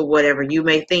to whatever you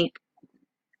may think.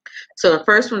 So the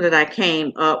first one that I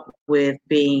came up with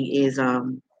being is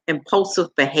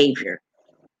impulsive behavior.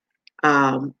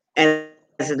 As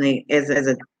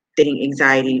a dating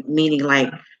anxiety, meaning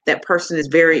like that person is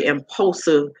very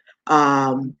impulsive.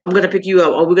 I'm gonna pick you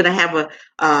up, or we're gonna have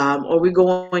or we're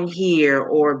going here,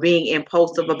 or being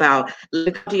impulsive about let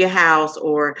me come to your house,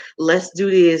 or let's do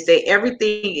this.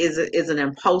 Everything is an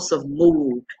impulsive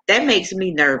move that makes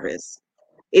me nervous.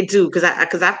 It do, because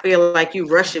I feel like you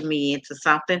rushing me into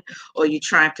something, or you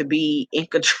trying to be in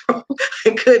control.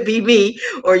 It could be me,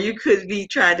 or you could be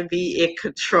trying to be in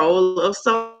control of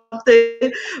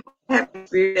something.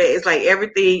 It's like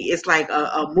everything is like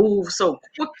a move so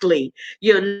quickly.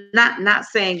 You're not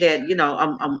saying that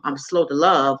I'm slow to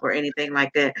love or anything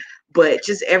like that, but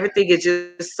just everything is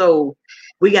just so.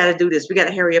 We got to do this. We got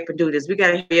to hurry up and do this. We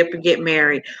got to hurry up and get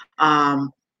married.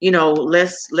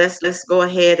 Let's go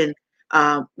ahead and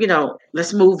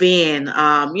let's move in.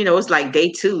 It's like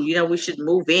day 2. We should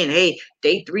move in. Hey,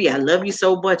 day 3. I love you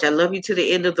so much. I love you to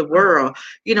the end of the world.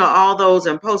 All those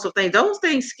impulsive things. Those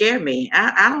things scare me.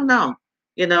 I don't know.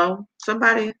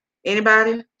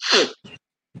 Anybody?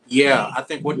 Yeah, I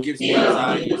think what gives me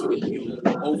anxiety is when you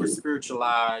over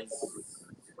spiritualize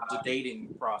the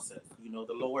dating process.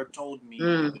 The Lord told me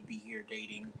we would be here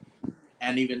dating,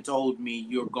 and even told me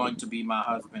you're going to be my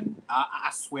husband. I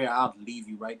swear I'll leave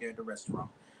you right there at the restaurant.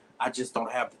 I just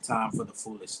don't have the time for the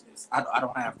foolishness. I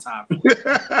don't have time for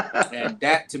that. And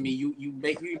that to me, you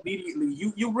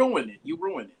immediately you ruin it. You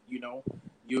ruin it.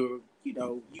 You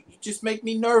just make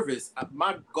me nervous.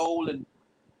 My goal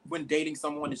when dating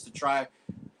someone is to try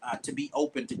to be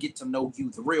open, to get to know you,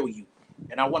 the real you,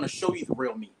 and I want to show you the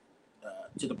real me.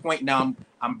 To the point now,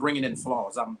 I'm bringing in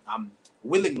flaws. I'm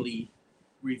willingly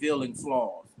revealing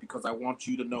flaws because I want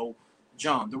you to know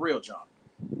John, the real John.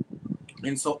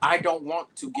 And so I don't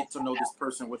want to get to know this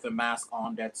person with a mask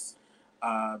on that's,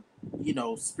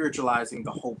 spiritualizing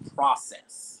the whole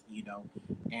process,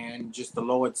 and just the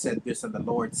Lord said this and the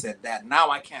Lord said that.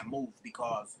 Now I can't move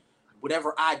because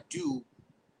whatever I do,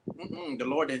 the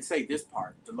Lord didn't say this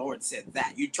part. The Lord said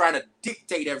that. You try to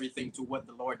dictate everything to what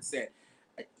the Lord said.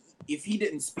 If he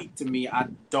didn't speak to me, I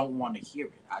don't want to hear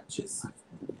it. I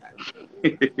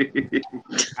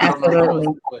don't know how else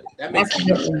to put it. That makes me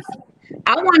nervous.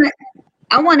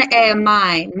 I want to add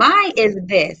mine. Mine is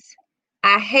this.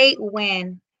 I hate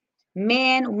when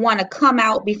men want to come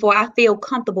out before I feel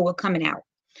comfortable with coming out.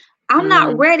 I'm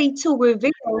not ready to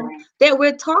reveal that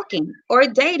we're talking or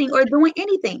dating or doing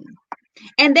anything.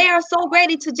 And they are so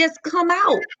ready to just come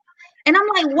out. And I'm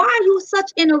like, why are you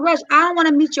such in a rush? I don't want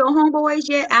to meet your homeboys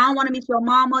yet. I don't want to meet your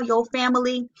mama, your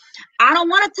family. I don't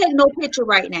want to take no picture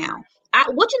right now.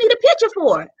 What you need a picture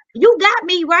for? You got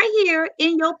me right here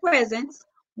in your presence.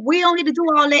 We don't need to do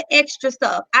all that extra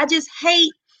stuff. I just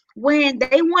hate when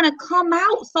they want to come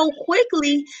out so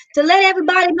quickly to let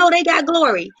everybody know they got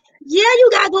glory. Yeah, you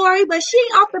got glory, but she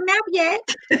ain't off the map yet.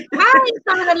 I ain't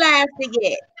started the last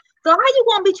yet. So how you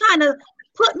gonna be trying to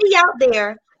put me out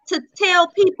there to tell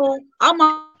people I'm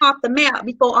off the map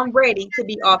before I'm ready to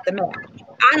be off the map?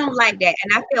 I don't like that.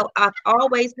 And I've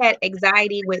always had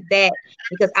anxiety with that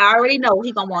because I already know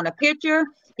he gonna want a picture.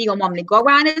 He gonna want me to go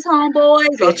around his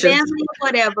homeboys or family or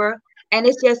whatever. And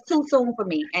it's just too soon for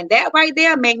me. And that right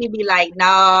there made me be like,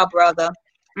 nah, brother.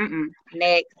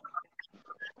 Next.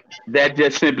 That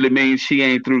just simply means she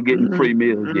ain't through getting free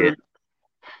meals yet.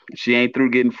 She ain't through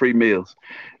getting free meals.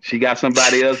 She got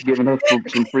somebody else giving her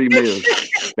some free meals.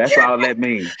 That's all that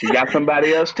means. She got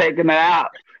somebody else taking her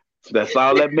out. That's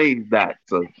all that means, Doc.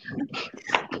 So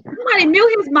somebody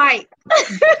mute his mic.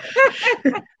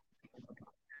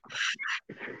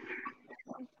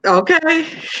 Okay.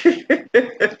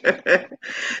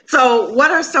 So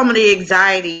what are some of the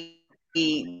anxiety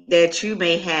that you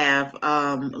may have,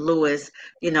 Lewis,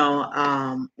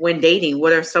 when dating?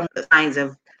 What are some of the signs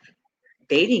of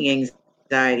dating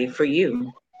anxiety for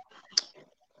you?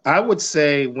 I would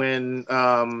say when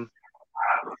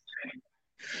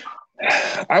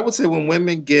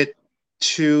women get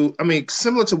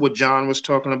similar to what John was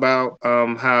talking about,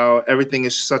 how everything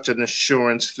is such an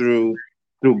assurance through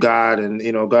God, and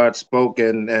God spoke,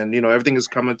 and everything is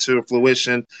coming to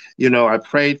fruition. I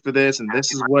prayed for this, and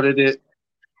this is what it is.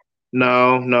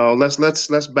 No,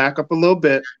 let's back up a little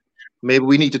bit. Maybe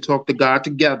we need to talk to God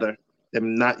together,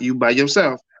 and not you by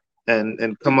yourself,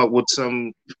 and come up with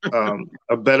some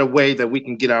a better way that we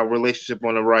can get our relationship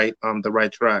on the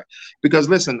right track. Because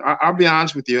listen, I'll be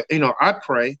honest with you. I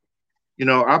pray. You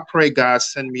know, I pray God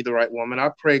send me the right woman. I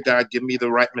pray God give me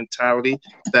the right mentality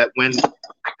that when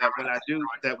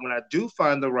I do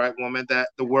find the right woman, that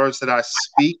the words that I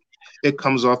speak, it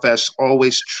comes off as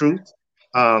always truth,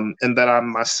 and that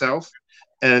I'm myself.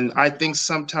 And I think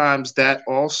sometimes that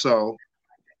also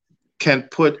can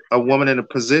put a woman in a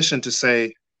position to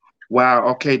say, wow,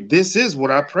 okay, this is what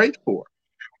I prayed for.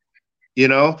 You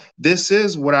know, this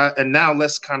is what and now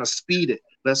let's kind of speed it.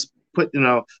 Let's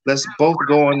both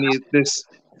go on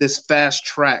this fast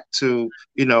track to,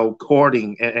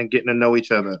 courting and getting to know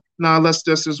each other. No, let's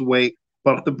just wait,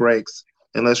 bump the brakes,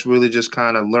 and let's really just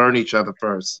kind of learn each other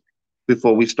first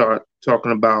before we start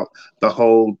talking about the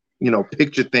whole,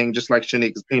 picture thing, just like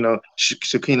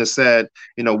Shakina said,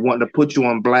 wanting to put you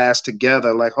on blast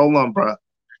together. Like, hold on, bro.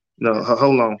 No,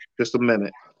 hold on, just a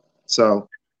minute. So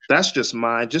that's just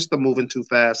just the moving too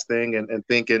fast thing, and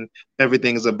thinking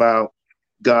everything is about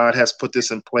God has put this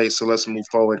in place, so let's move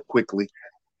forward quickly.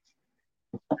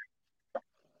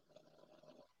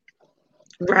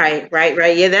 Right.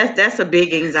 Yeah, that's a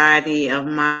big anxiety of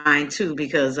mine too,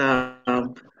 because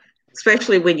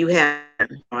especially when you have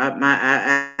I'm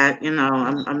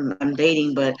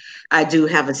dating, but I do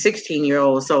have a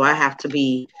 16-year-old, so I have to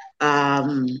be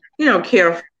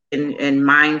careful and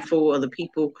mindful of the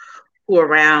people who are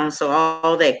around. So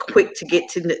all that quick to get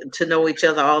to know each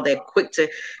other, all that quick to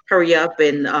hurry up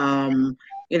and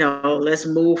let's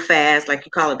move fast, like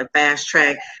you call it, the fast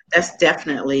track. That's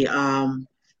definitely an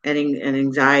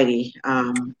anxiety.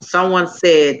 Someone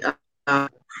said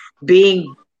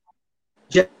being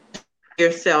just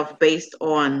yourself based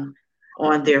on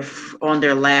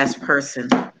their last person.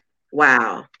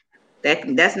 Wow,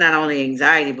 that's not only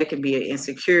anxiety, but it can be an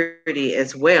insecurity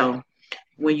as well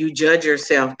when you judge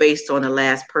yourself based on the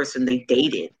last person they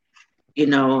dated. You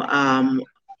know, um,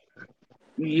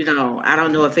 I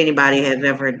don't know if anybody has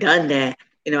ever done that.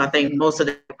 I think most of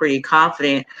them are pretty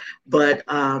confident, but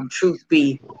truth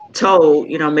be told,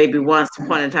 maybe once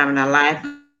upon a time in our life,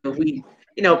 we,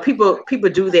 people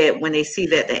do that when they see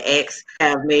that the ex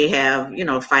may have,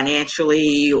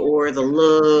 financially or the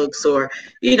looks, or,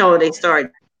 they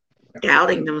start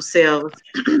doubting themselves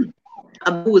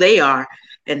of who they are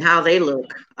and how they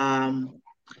look. I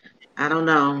don't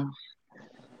know.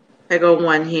 I go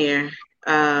one here.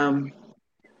 I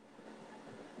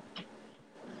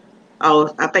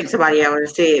think somebody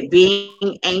else said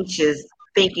being anxious,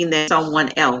 thinking that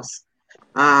someone else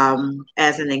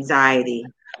as an anxiety.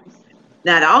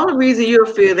 Now, the only reason you'll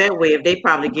feel that way if they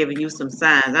probably giving you some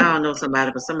signs. I don't know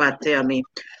somebody, but somebody tell me.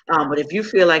 But if you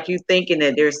feel like you thinking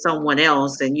that there's someone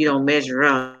else and you don't measure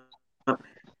up,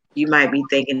 you might be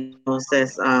thinking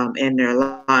that's in their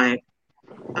life.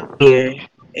 Here,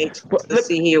 let's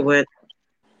see here what.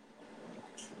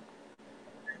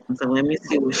 So let me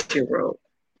see what she wrote.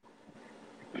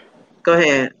 Go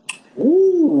ahead.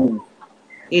 Ooh,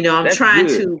 I'm that's trying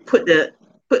good. to put the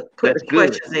That's good.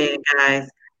 questions in, guys.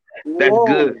 That's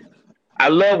good. I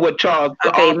love what Charles.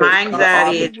 Okay, my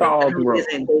anxiety is Charles who wrote.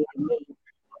 isn't dating me.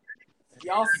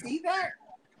 Y'all see that?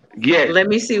 Yes. Let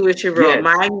me see what you wrote. Yes.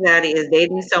 My anxiety is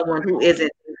dating someone who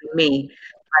isn't dating me.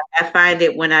 I find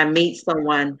it when I meet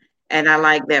someone and I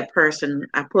like that person,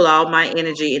 I put all my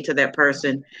energy into that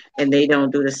person and they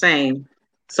don't do the same.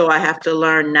 So I have to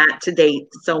learn not to date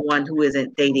someone who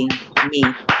isn't dating me.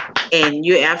 And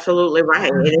you're absolutely right.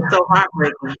 And it's so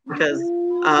heartbreaking because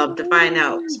to find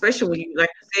out, especially when you, like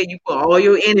you said, you put all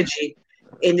your energy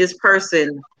in this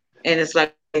person, and it's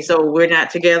like, okay, so we're not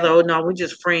together. Oh no, we're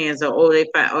just friends. Or they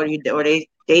find, or they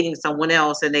dating someone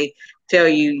else, and they tell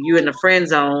you in the friend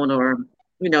zone, or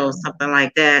something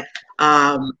like that.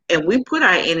 And we put our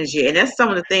energy, and that's some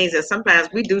of the things that sometimes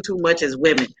we do too much as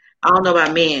women. I don't know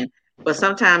about men, but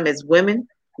sometimes as women,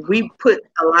 we put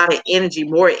a lot of energy,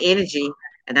 more energy,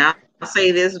 and I'll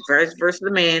say this versus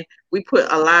the man, we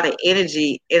put a lot of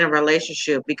energy in a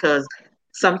relationship because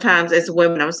sometimes as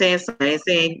women, I ain't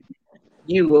saying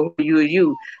you or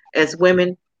you, as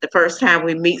women, the first time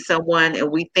we meet someone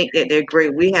and we think that they're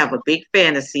great, we have a big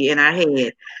fantasy in our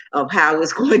head of how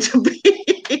it's going to be.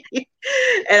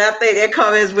 And I think that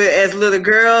comes with as little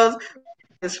girls,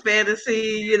 this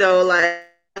fantasy, like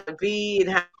be and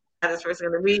how this person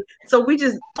going to be. So we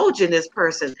just indulge in this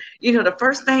person. The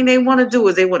first thing they want to do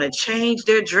is they want to change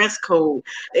their dress code.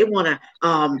 They want to,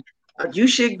 you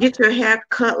should get your hair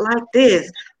cut like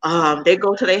this. They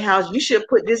go to their house. You should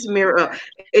put this mirror up.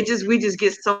 We just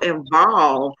get so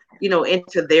involved,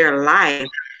 into their life.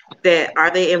 That are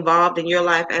they involved in your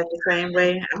life as the same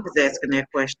way? I'm just asking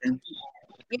that question.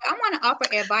 Yeah, I want to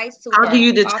offer advice to How do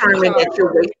you offer determine that Charles.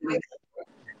 you're wasting?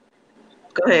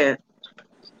 Go ahead.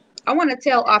 I want to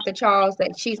tell Arthur Charles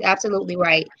that she's absolutely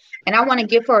right. And I want to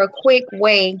give her a quick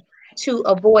way to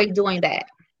avoid doing that.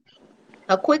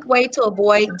 A quick way to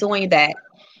avoid doing that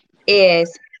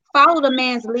is follow the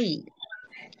man's lead.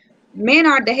 Men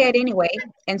are the head anyway.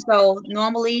 And so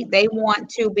normally they want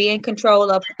to be in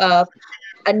control of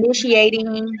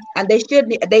initiating, and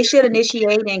they should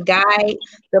initiate and guide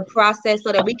the process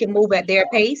so that we can move at their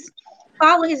pace.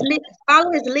 Follow his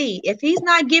lead. If he's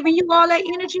not giving you all that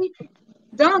energy,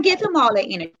 don't give him all that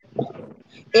energy.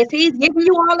 If he's giving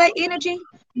you all that energy,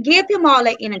 give him all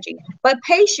that energy. But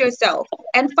pace yourself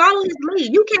and follow his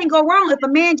lead. You can't go wrong if a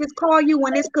man just call you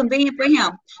when it's convenient for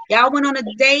him. Y'all went on a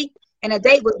date and the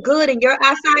date was good in your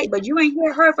eyesight, but you ain't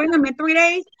heard from him in 3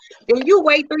 days. Then you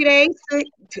wait 3 days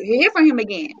to hear from him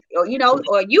again. Or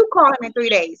you call him in 3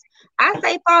 days. I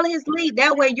say follow his lead.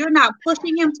 That way you're not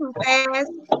pushing him too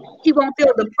fast. He won't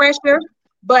feel the pressure.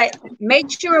 But make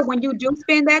sure when you do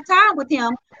spend that time with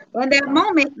him, in that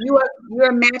moment,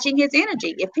 you're matching his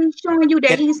energy. If he's showing you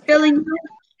that Can, he's feeling you,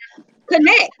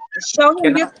 connect. Show him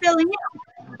can you're I feeling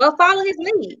him. But follow his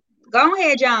lead. Go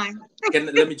ahead, John.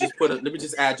 let me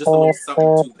just add just a little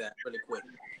something to that really quick.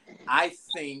 I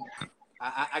think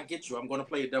I get you. I'm going to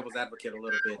play a devil's advocate a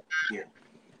little bit here.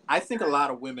 I think a lot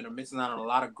of women are missing out on a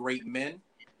lot of great men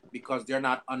because they're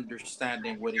not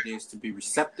understanding what it is to be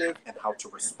receptive and how to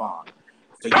respond.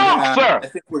 So I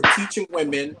think we're teaching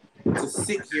women to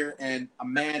sit here and a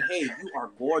man, hey, you are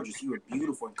gorgeous, you are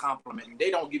beautiful, and compliment, and they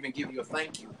don't even give you a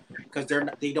thank you because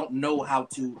they don't know how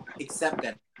to accept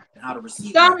that and how to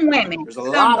receive that. There's a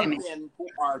lot of men who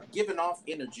are giving off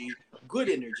energy, good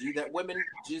energy, that women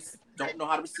just don't know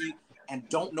how to receive and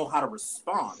don't know how to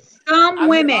respond. Some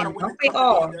women, don't say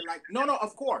all. They're like, no,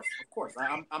 of course.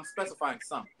 I'm specifying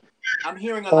some. I'm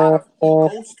hearing a lot of he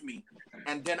ghost me.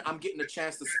 And then I'm getting a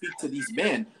chance to speak to these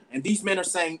men. And these men are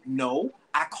saying, no,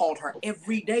 I called her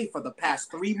every day for the past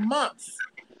 3 months.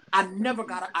 I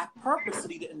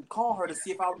purposely didn't call her to see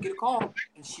if I would get a call.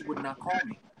 And she would not call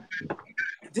me.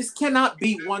 This cannot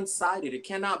be one-sided. It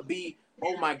cannot be,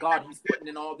 oh my God, he's putting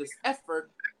in all this effort.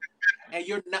 And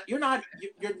you're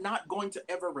not going to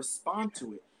ever respond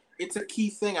to it. It's a key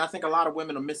thing. I think a lot of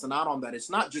women are missing out on that. It's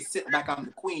not just sitting back on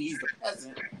the queen, he's the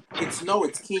peasant.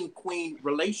 It's king-queen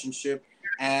relationship.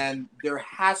 And there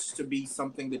has to be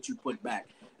something that you put back.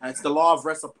 It's the law of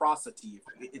reciprocity.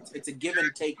 It's a give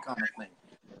and take kind of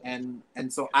thing.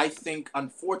 And so I think,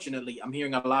 unfortunately, I'm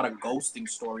hearing a lot of ghosting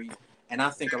stories. And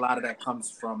I think a lot of that comes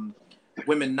from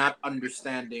women not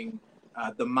understanding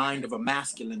the mind of a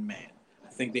masculine man.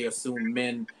 I think they assume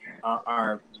men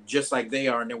are just like they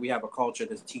are. And then we have a culture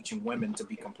that's teaching women to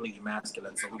be completely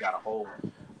masculine. So we got a whole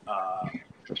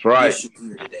that's right. issue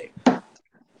here today.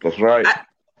 That's right.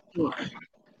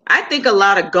 I think a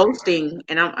lot of ghosting,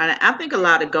 and I think a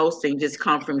lot of ghosting just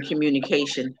come from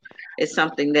communication. It's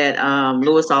something that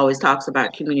Lewis always talks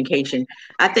about, communication.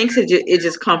 I think it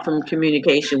just come from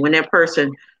communication. When that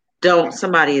person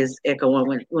somebody is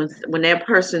echoing, when that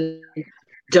person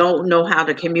don't know how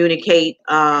to communicate,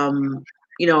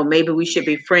 maybe we should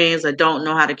be friends, or don't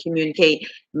know how to communicate.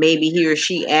 Maybe he or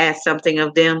she asked something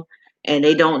of them and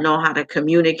they don't know how to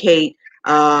communicate.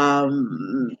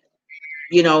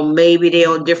 Maybe they're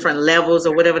on different levels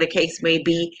or whatever the case may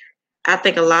be. I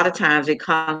think a lot of times it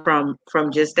comes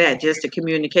from just that, just the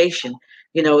communication.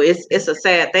 It's a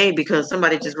sad thing because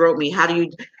somebody just wrote me,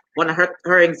 one of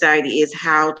her anxiety is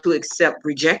how to accept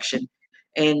rejection.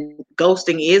 And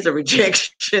ghosting is a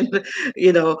rejection,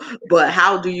 but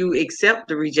how do you accept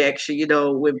the rejection,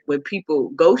 when people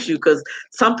ghost you? Because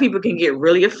some people can get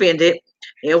really offended.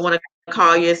 They'll want to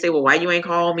call you and say, well, why you ain't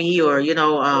call me? Or,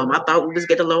 I thought we was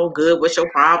getting along good. What's your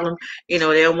problem?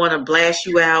 They'll want to blast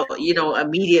you out,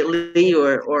 immediately,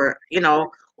 or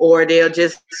they'll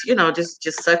just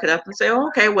suck it up and say, oh,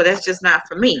 okay, well, that's just not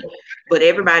for me. But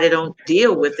everybody don't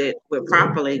deal with it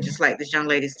properly, just like this young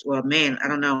lady, well, man, I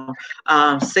don't know,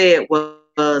 said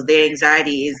was their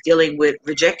anxiety is dealing with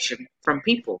rejection from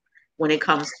people when it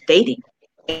comes to dating.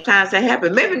 Sometimes that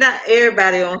happens. Maybe not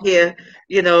everybody on here,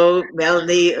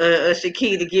 Melanie or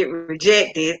Shakita get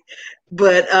rejected,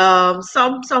 but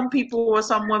some people or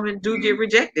some women do get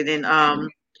rejected, and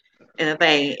a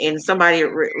thing. And somebody,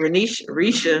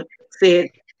 Risha, said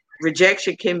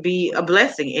rejection can be a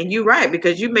blessing, and you're right,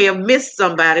 because you may have missed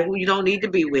somebody who you don't need to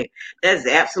be with. That's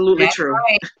absolutely true.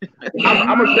 Right.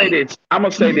 I'm gonna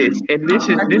say this. And this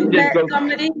just goes.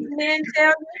 Some of these men tell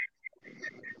you.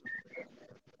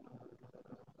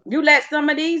 You let some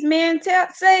of these men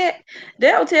say it,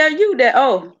 they'll tell you that,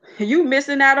 oh, you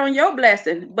missing out on your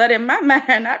blessing. But in my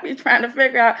mind, I be trying to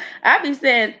figure out, I be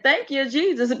saying, thank you,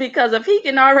 Jesus, because if he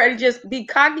can already just be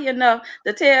cocky enough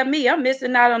to tell me I'm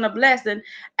missing out on a blessing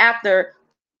after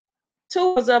 2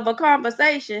 hours of a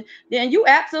conversation, then you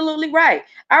absolutely right.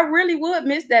 I really would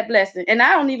miss that blessing, and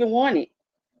I don't even want it.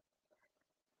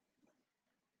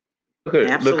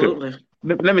 Absolutely.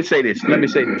 Let me say this.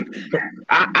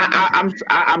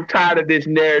 I'm tired of this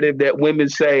narrative that women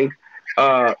say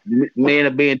men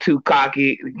are being too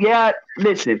cocky. Yeah,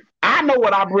 listen, I know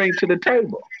what I bring to the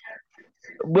table,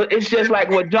 but it's just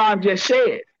like what John just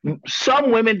said.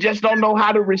 Some women just don't know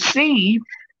how to receive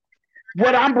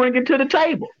what I'm bringing to the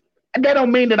table. And that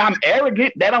don't mean that I'm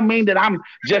arrogant. That don't mean that I'm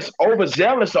just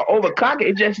overzealous or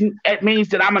overcocky. It means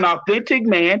that I'm an authentic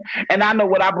man and I know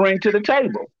what I bring to the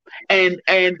table. And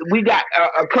we got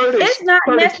Curtis. It's not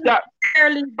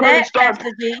necessarily that,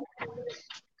 Pastor G.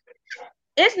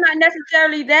 It's not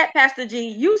necessarily that, Pastor G.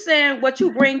 You saying what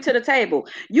you bring to the table.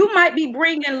 You might be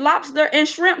bringing lobster and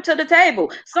shrimp to the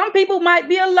table. Some people might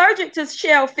be allergic to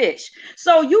shellfish.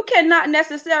 So you cannot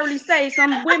necessarily say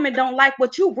some women don't like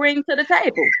what you bring to the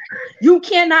table. You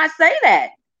cannot say that.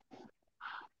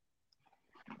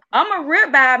 I'm a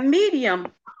ribeye medium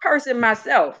person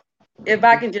myself, if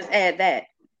I can just add that.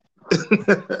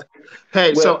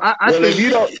 Hey, so I think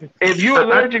if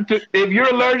you're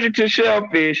allergic to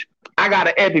shellfish, I got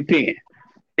an EpiPen.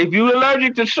 If you're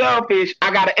allergic to shellfish,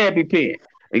 I got an EpiPen.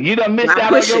 And you done missed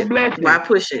out on your blessing. Why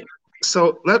push it?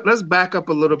 So let's back up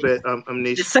a little bit,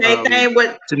 Amnesia. The same thing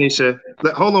with Tanisha.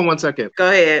 Hold on one second. Go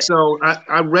ahead. So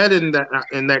I read in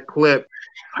that clip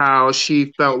how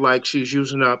she felt like she's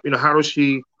using up. How does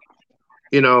she,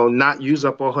 not use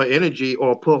up all her energy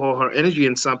or put all her energy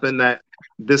in something that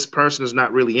this person is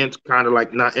not really into, kind of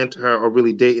like not into her or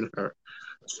really dating her.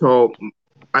 So,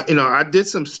 I did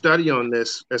some study on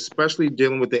this, especially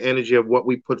dealing with the energy of what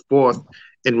we put forth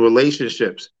in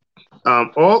relationships.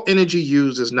 All energy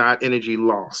used is not energy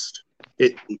lost.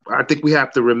 I think we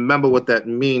have to remember what that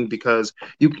means, because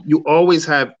you always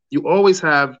have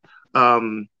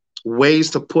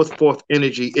ways to put forth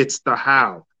energy. It's the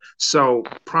how. So,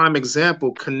 prime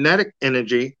example, kinetic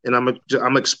energy, and I'm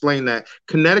gonna explain that.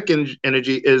 Kinetic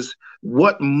energy is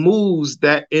what moves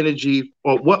that energy,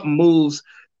 or what moves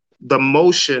the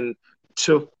motion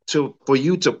for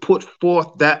you to put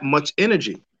forth that much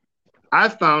energy. I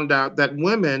found out that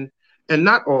women, and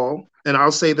not all, and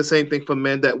I'll say the same thing for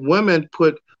men, that women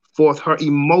put forth her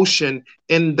emotion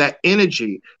in that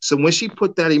energy. So when she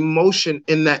put that emotion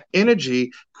in that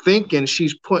energy, thinking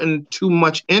she's putting too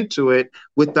much into it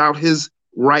without his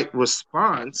right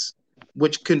response,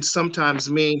 which can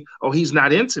sometimes mean, oh, he's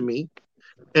not into me.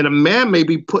 And a man may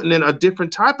be putting in a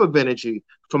different type of energy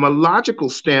from a logical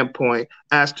standpoint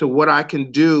as to what I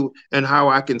can do and how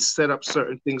I can set up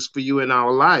certain things for you in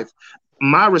our life.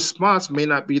 My response may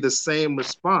not be the same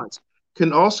response.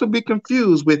 Can also be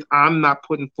confused with I'm not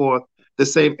putting forth the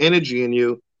same energy in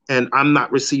you and I'm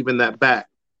not receiving that back.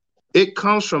 It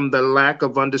comes from the lack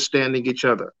of understanding each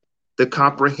other, the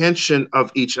comprehension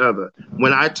of each other.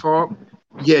 When I talk,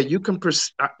 yeah, you can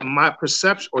my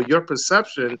perception or your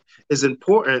perception is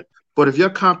important, but if your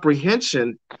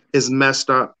comprehension is messed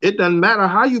up, it doesn't matter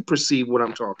how you perceive what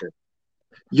I'm talking.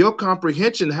 Your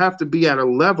comprehension have to be at a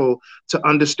level to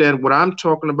understand what I'm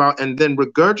talking about and then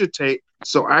regurgitate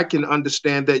so I can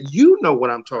understand that you know what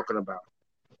I'm talking about.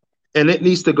 And it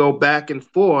needs to go back and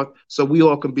forth so we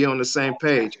all can be on the same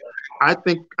page. I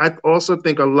also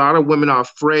think a lot of women are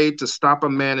afraid to stop a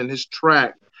man in his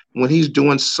track when he's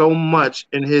doing so much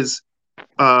in his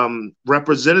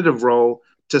representative role,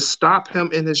 to stop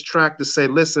him in his track to say,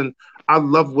 listen, I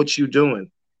love what you're doing.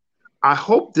 I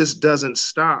hope this doesn't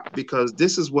stop, because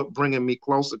this is what bringing me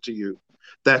closer to you,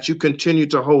 that you continue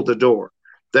to hold the door,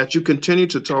 that you continue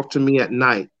to talk to me at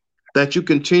night, that you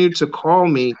continue to call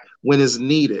me when it's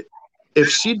needed. If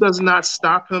she does not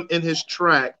stop him in his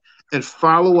track and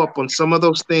follow up on some of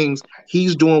those things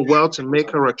he's doing well to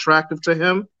make her attractive to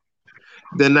him,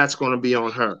 then that's going to be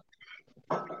on her.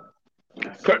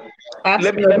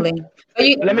 Absolutely.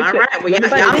 All right. Well,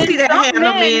 y'all see that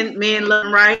handle, men love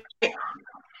them, right?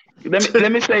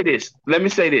 Let me say this.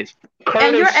 Curtis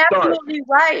and you're absolutely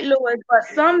right, Louis. But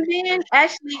some men,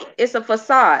 actually, it's a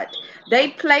facade. They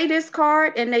play this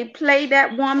card and they play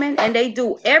that woman and they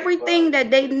do everything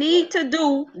that they need to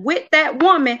do with that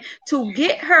woman to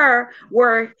get her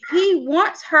where he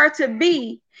wants her to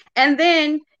be. And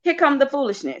then here comes the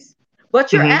foolishness.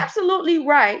 But you're absolutely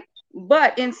right.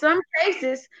 But in some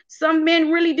cases, some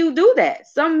men really do that.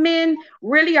 Some men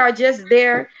really are just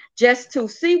there just to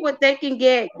see what they can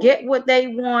get what they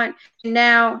want.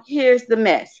 Now, here's the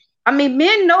mess. I mean,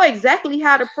 men know exactly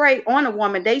how to prey on a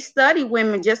woman. They study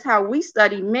women just how we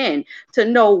study men to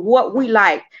know what we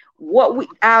like, what we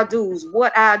our do's,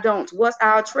 what our don'ts, what's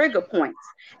our trigger points.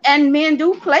 And men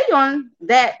do play on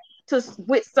that to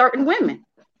with certain women.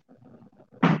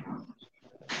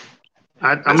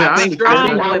 I mean, I I think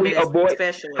understand that. how we women avoid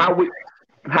especially.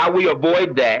 how we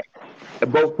avoid that,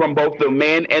 from both the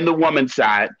man and the woman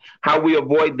side. How we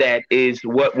avoid that is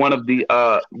what one of the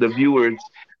viewers,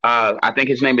 I think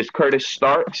his name is Curtis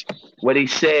Starks. What he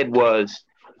said was,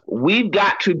 we've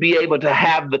got to be able to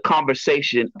have the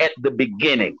conversation at the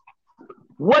beginning.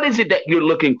 What is it that you're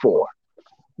looking for?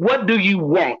 What do you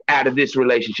want out of this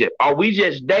relationship? Are we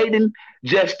just dating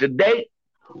just to date?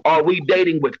 Are we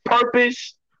dating with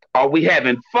purpose? Are we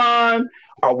having fun?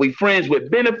 Are we friends with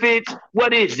benefits?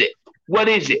 What is it? What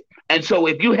is it? And so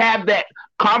if you have that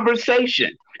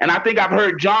conversation, and I think I've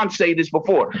heard John say this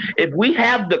before, if we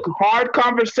have the hard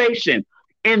conversation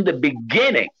in the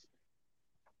beginning,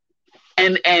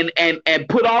 and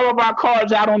put all of our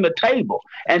cards out on the table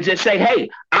and just say, hey,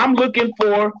 I'm looking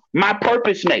for my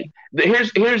purpose mate.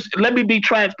 Here's let me be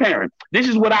transparent. This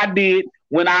is what I did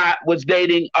when I was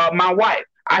dating my wife.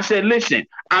 I said, listen,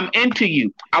 I'm into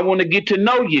you. I want to get to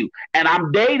know you. And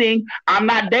I'm dating. I'm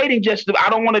not dating I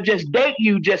don't want to just date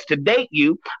you just to date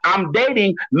you. I'm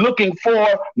dating looking for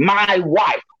my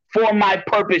wife, for my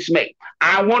purpose mate.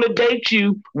 I want to date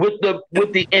you with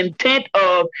the intent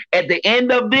of, at the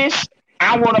end of this,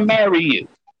 I want to marry you.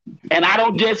 And I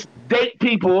don't just date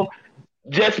people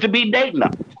just to be dating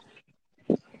them.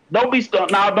 Don't be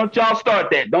start now. Don't y'all start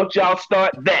that. Don't y'all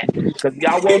start that. Because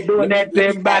y'all won't doing that to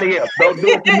let me add, everybody else. Don't do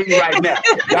it to me right now.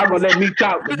 Y'all gonna let me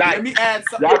talk let tonight. me add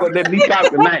Y'all something. gonna let me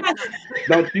talk tonight.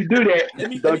 Don't you do that. Let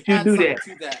me Don't you add do something that.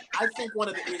 to that. I think one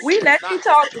of the issues We is let not you just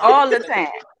talk all the time.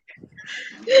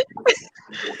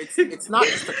 it's not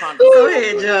just a Go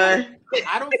conversation. ahead, John.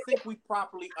 I don't think we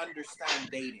properly understand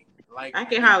dating. Like I I can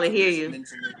think hardly hear Teresa you.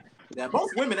 mentioned it, that both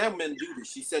women and men do this.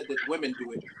 She said that women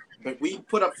do it, but we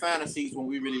put up fantasies when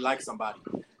we really like somebody.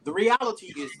 The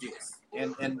reality is this,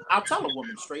 and I'll tell a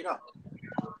woman straight up,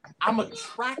 I'm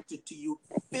attracted to you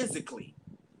physically.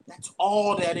 That's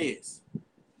all that is.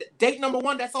 Date number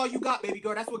one, that's all you got, baby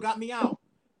girl. That's what got me out.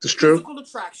 It's true. Physical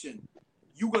attraction.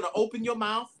 You're gonna open your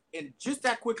mouth, and just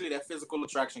that quickly, that physical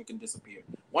attraction can disappear.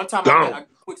 One time, I met Gone. a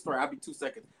quick story. I'll be 2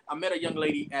 seconds. I met a young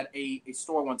lady at a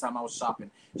store one time. I was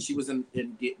shopping. She was in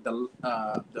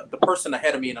the person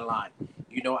ahead of me in the line.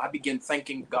 You know, I began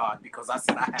thanking God because I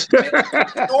said I had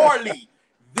met. Surely,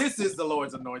 this is the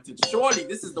Lord's anointed. Surely,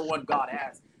 this is the one God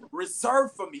has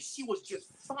reserved for me. She was just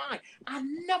fine. I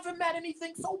never met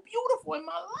anything so beautiful in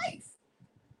my life.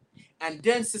 And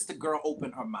then Sister Girl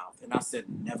opened her mouth, and I said,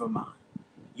 never mind.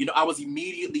 You know, I was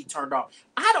immediately turned off.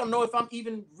 I don't know if I'm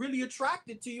even really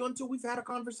attracted to you until we've had a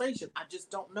conversation. I just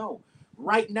don't know.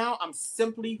 Right now, I'm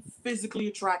simply physically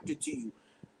attracted to you.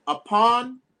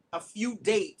 Upon a few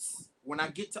dates, when I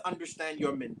get to understand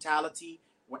your mentality,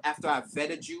 after I've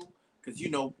vetted you, because, you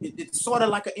know, it's sort of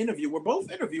like an interview. We're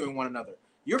both interviewing one another.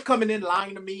 You're coming in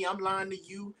lying to me. I'm lying to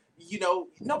you. You know,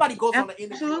 nobody goes on an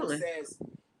interview and Absolutely. says,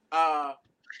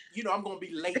 you know, I'm going to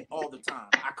be late all the time.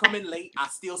 I come in late. I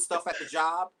steal stuff at the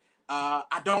job.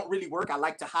 I don't really work. I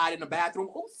like to hide in the bathroom.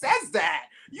 Who says that?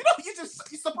 You know, you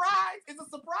surprised. It's a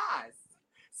surprise.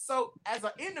 So as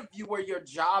an interviewer, your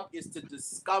job is to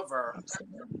discover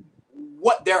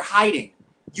what they're hiding.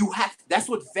 That's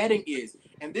what vetting is.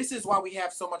 And this is why we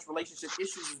have so much relationship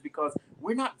issues, is because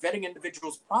we're not vetting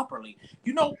individuals properly.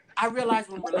 You know, I realize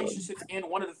when relationships end,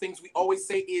 one of the things we always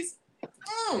say is,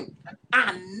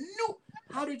 I knew.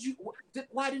 How did you?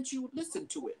 Why didn't you listen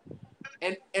to it?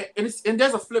 And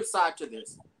there's a flip side to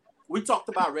this. We talked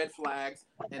about red flags,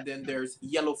 and then there's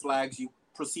yellow flags. You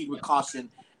proceed with caution,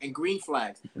 and green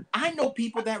flags. I know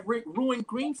people that ruin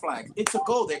green flags. It's a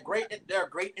goal. They're great. They're a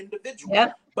great individual.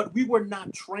 Yep. But we were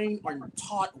not trained or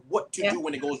taught what to do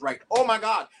when it goes right. Oh my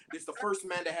God, this is the first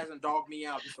man that hasn't dogged me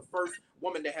out. This is the first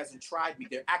woman that hasn't tried me.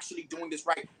 They're actually doing this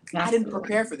right. I didn't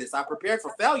prepare for this. I prepared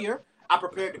for failure. I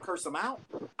prepared to curse them out.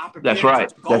 I prepared That's right.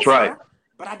 to ghost That's right. her,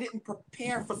 but I didn't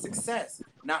prepare for success.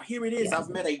 Now here it is. I've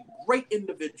met a great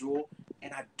individual,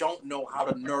 and I don't know how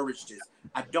to nourish this.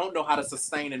 I don't know how to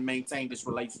sustain and maintain this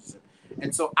relationship.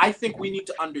 And so I think we need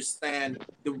to understand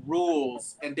the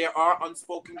rules, and there are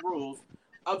unspoken rules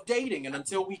of dating. And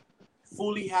until we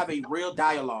fully have a real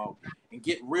dialogue and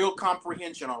get real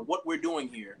comprehension on what we're doing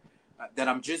here, that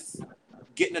I'm just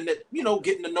getting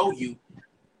to know you,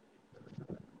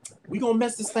 we're going to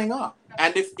mess this thing up.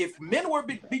 And if men were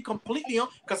be completely on,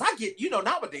 because I get,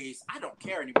 nowadays I don't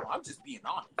care anymore. I'm just being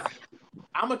honest.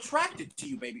 I'm attracted to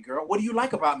you, baby girl. What do you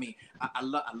like about me? I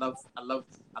love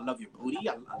your booty.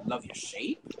 I love your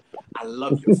shape. I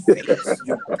love your face.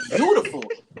 You're beautiful.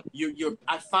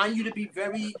 I find you to be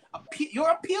very. You're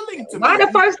appealing to me. Why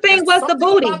the first thing was the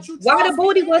booty? Why the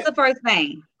booty was the first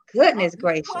thing? Goodness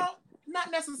gracious. Well,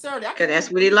 not necessarily. Because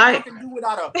that's what he like. I can do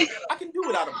without a booty.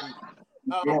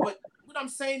 But what I'm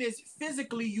saying is,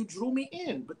 physically, you drew me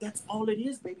in. But that's all it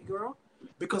is, baby girl.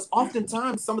 Because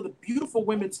oftentimes, some of the beautiful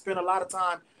women spend a lot of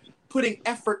time putting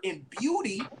effort in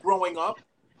beauty growing up,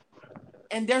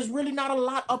 and there's really not a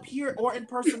lot up here or in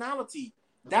personality.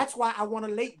 That's why I want a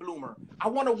late bloomer. I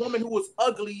want a woman who was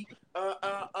ugly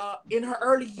in her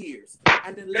early years,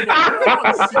 and then later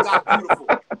on she got beautiful.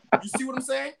 You see what I'm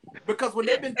saying? Because when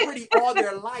they've been pretty all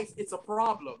their life, it's a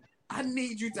problem. I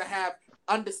need you to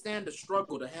understand the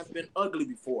struggle, to have been ugly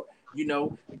before.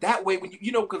 That way when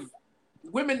because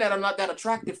women that are not that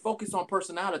attractive focus on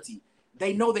personality.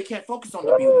 They know they can't focus on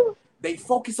the beauty. They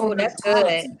focus on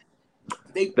mentality.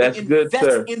 They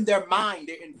invest in their mind.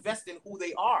 They invest in who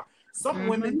they are. Some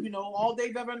women, all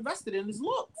they've ever invested in is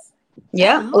looks.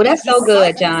 Yeah. Oh, that's so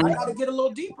good, John. I gotta get a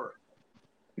little deeper.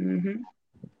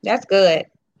 That's good.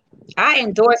 I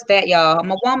endorse that, y'all.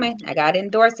 I'm a woman. I gotta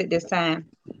endorse it this time.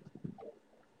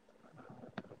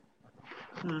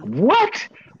 What?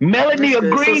 Melanie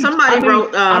agrees. So somebody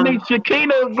wrote.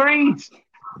 Shakina agrees.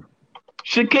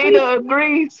 Shakina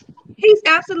agrees. He's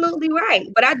absolutely right.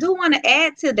 But I do want to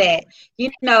add to that,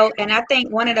 and I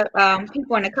think one of the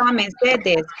people in the comments said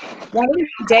this. When we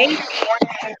date,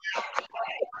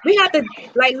 we have to,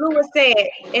 like Lewis said,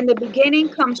 in the beginning,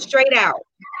 come straight out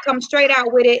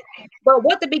with it. But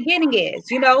what the beginning is,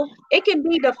 it can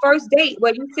be the first date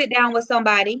where you sit down with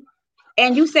somebody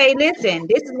and you say, listen,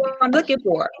 this is what I'm looking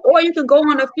for. Or you can go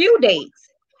on a few dates.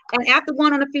 And after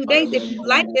going on a few dates, if you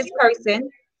like this person,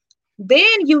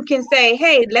 then you can say,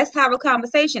 hey, let's have a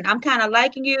conversation. I'm kind of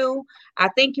liking you. I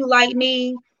think you like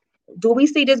me. Do we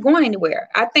see this going anywhere?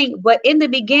 I think, but in the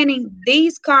beginning,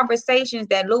 these conversations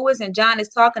that Lewis and John is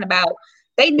talking about,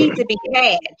 they need to be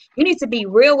had. You need to be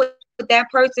real with that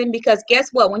person, because guess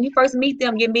what? When you first meet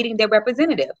them, you're meeting their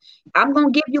representative. I'm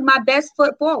going to give you my best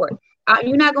foot forward.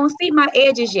 You're not going to see my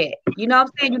edges yet. You know what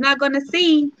I'm saying? You're not going to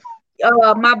see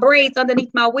my braids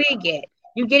underneath my wig yet.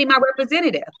 You're getting my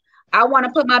representative. I want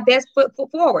to put my best foot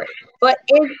forward. But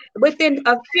within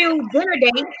a few dinner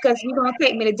dates, because you're going to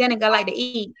take me to dinner, I like to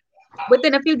eat.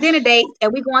 Within a few dinner dates,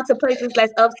 and we going to places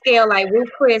less upscale, like Ruth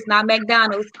Chris, not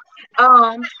McDonald's.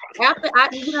 After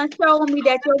you done showed me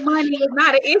that your money is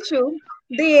not an issue,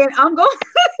 then I'm going.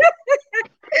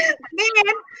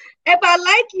 Then, if I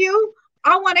like you,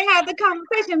 I want to have the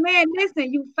conversation. Man,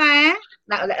 listen, you fine.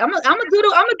 Now, I'm gonna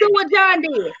do what John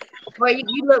did. Boy,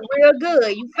 you look real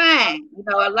good. You fine.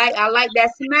 I like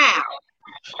that smile.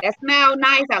 That smile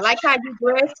nice. I like how you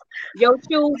dress. Your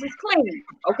shoes is clean.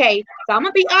 Okay, so I'm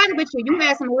gonna be honest with you. You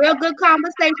had some real good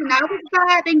conversation. I was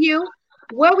vibing you.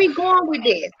 Where we going with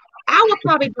this? I would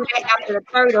probably do that after the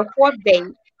third or fourth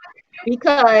date,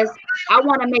 because I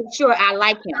want to make sure I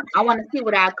like him. I want to see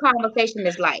what our conversation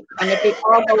is like. And if it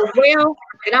all goes well,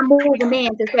 then I'm moving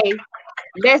in to say,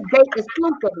 let's date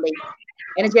exclusively.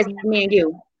 And it's just me and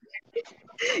you.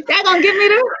 That gonna give me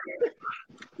the...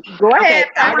 Go ahead.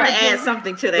 Okay, I want to add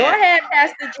something to that. Go ahead,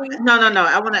 Pastor G. No.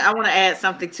 I want to add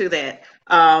something to that.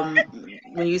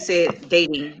 When you said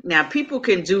dating, now people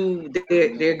can do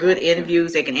their good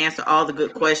interviews. They can answer all the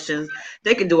good questions.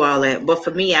 They can do all that. But for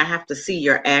me, I have to see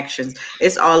your actions.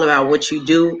 It's all about what you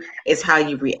do. It's how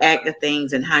you react to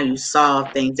things and how you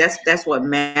solve things. That's what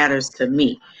matters to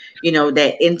me.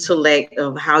 That intellect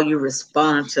of how you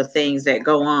respond to things that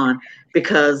go on,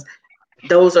 because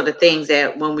those are the things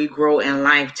that when we grow in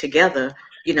life together,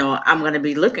 I'm going to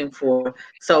be looking for.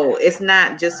 So it's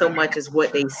not just so much as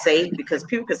what they say, because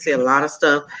people can say a lot of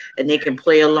stuff and they can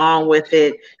play along with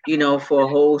it, for a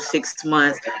whole 6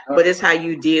 months. But it's how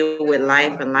you deal with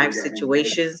life and life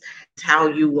situations. It's how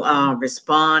you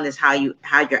respond. It's how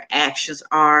your actions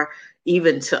are,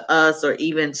 even to us or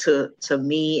even to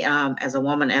me as a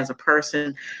woman, as a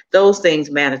person. Those things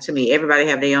matter to me. Everybody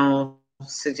have their own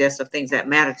suggestive things that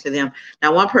matter to them.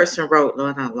 Now, one person wrote,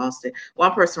 Lord, I lost it.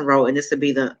 One person wrote, and this would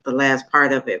be the last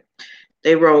part of it.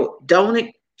 They wrote,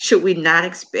 should we not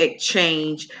expect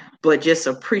change, but just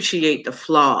appreciate the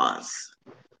flaws?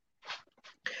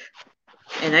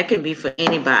 And that can be for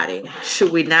anybody.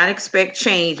 Should we not expect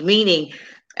change? Meaning,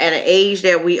 at an age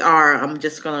that we are, I'm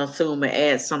just going to assume and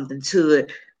add something to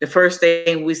it. The first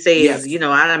thing we say is,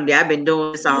 I've been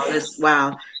doing this all this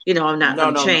while. I'm not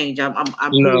going to change. I'm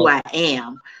who I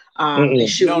am. Mm-mm. And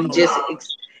should No, we no,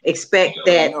 just expect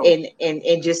that no,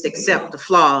 and just accept the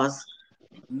flaws?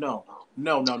 no, Who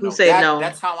no. say no?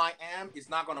 That's how I am. It's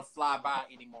not gonna fly by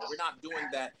anymore. We're not doing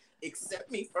that. Accept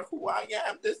me for who I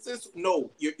am. This is no.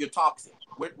 You're toxic.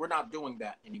 We're not doing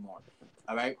that anymore.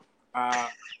 All right.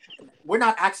 We're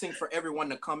not asking for everyone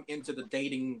to come into the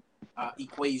dating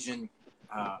equation.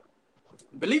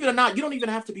 Believe it or not, you don't even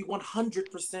have to be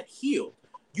 100% healed.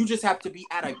 You just have to be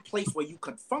at a place where you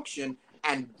can function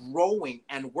and growing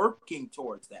and working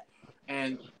towards that.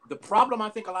 And the problem I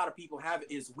think a lot of people have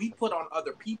is we put on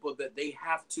other people that they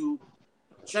have to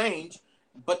change,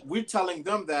 but we're telling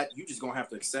them that you just gonna have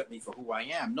to accept me for who I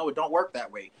am. No, it don't work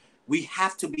that way. We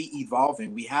have to be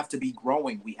evolving. We have to be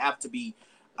growing. We have to be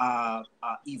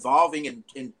evolving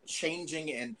and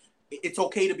changing. And it's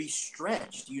okay to be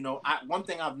stretched. You know, one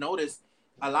thing I've noticed,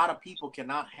 a lot of people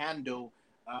cannot handle.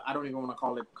 I don't even want to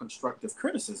call it constructive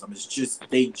criticism. It's just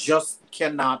they just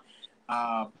cannot.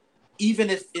 Even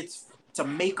if it's to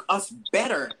make us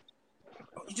better,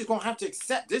 you just gonna have to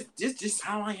accept this. This just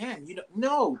how I am. You know,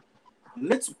 no.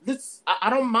 Let's. I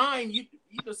don't mind. You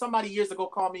know, somebody years ago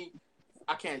called me.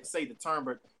 I can't say the term,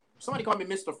 but somebody called me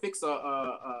Mr. Fix a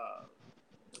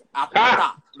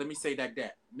thought. Let me say that.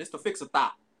 Mr. Fix a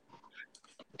thought.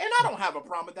 And I don't have a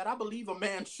problem with that. I believe a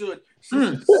man should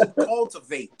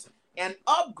cultivate and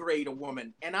upgrade a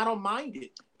woman, and I don't mind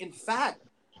it. In fact,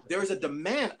 there is a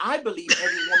demand. I believe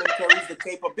every woman carries the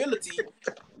capability.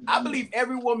 I believe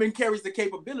every woman carries the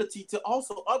capability to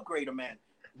also upgrade a man.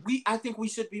 I think we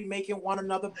should be making one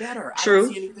another better. True. I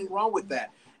don't see anything wrong with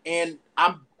that. And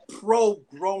I'm pro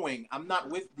growing. I'm not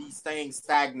with the staying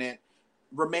stagnant,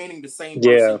 remaining the same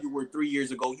person you were 3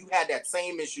 years ago. You had that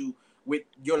same issue with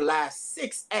your last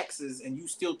 6 exes, and you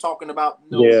still talking about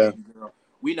baby girl.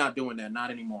 We're not doing that.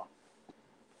 Not anymore.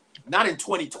 Not in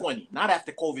 2020. Not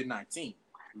after COVID-19.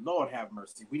 Lord have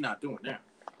mercy. We're not doing that.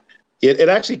 It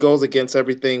actually goes against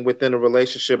everything within a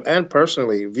relationship and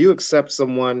personally. If you accept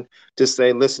someone to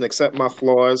say, listen, accept my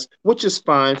flaws, which is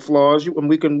fine, flaws, and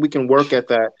we can work at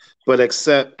that, but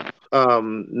accept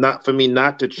not for me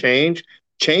not to change.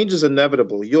 Change is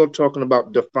inevitable. You're talking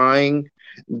about defying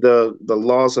the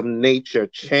laws of nature.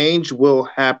 Change will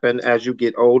happen as you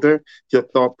get older. Your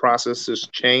thought processes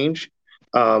change.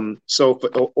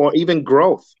 Or even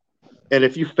growth. And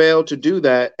if you fail to do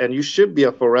that, and you should be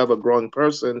a forever growing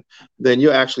person, then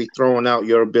you're actually throwing out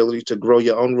your ability to grow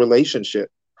your own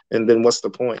relationship. And then what's the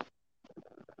point?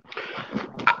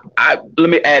 Let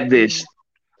me add this.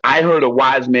 I heard a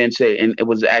wise man say, and it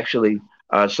was actually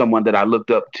someone that I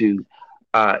looked up to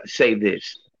say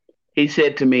this. He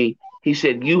said to me,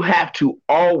 you have to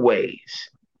always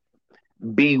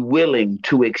be willing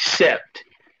to accept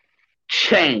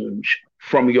change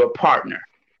from your partner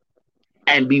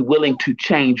and be willing to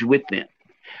change with them.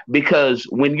 Because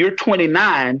when you're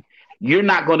 29, you're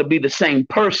not going to be the same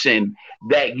person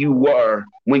that you were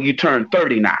when you turned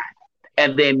 39.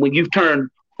 And then when you've turned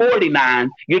 49,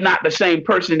 you're not the same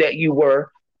person that you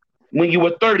were when you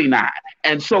were 39,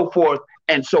 and so forth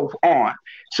and so on.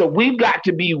 So we've got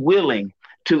to be willing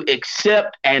to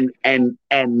accept and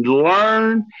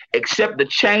learn, accept the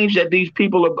change that these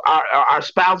people, our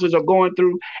spouses are going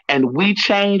through, and we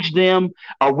change them,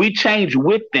 or we change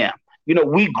with them. You know,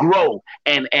 we grow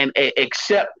and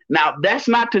accept. Now, that's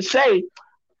not to say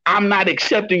I'm not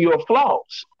accepting your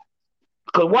flaws.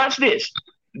 Because watch this.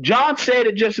 John said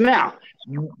it just now.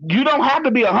 You don't have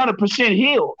to be 100%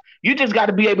 healed. You just got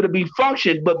to be able to be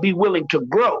functioned, but be willing to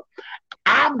grow.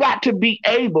 I've got to be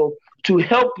able to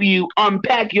help you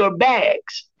unpack your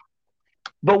bags.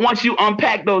 But once you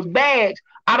unpack those bags,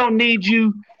 I don't need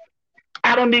you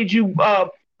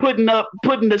putting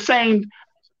the same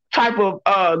type of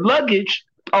luggage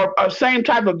or same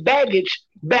type of baggage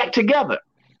back together.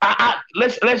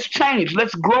 Let's change.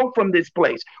 Let's grow from this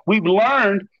place. We've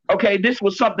learned, okay, this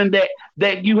was something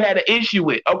that you had an issue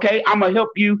with. Okay, I'm gonna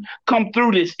help you come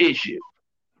through this issue.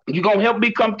 You're gonna help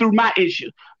me come through my issue.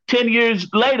 10 years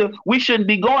later, we shouldn't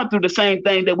be going through the same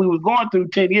thing that we were going through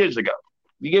 10 years ago.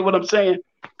 You get what I'm saying?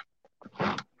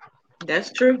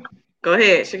 That's true. Go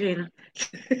ahead, Shakina.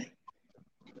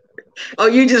 Oh,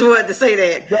 you just wanted to say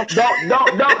that.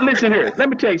 Don't listen here. Let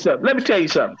me tell you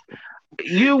something.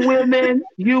 You women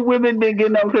been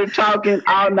getting up here talking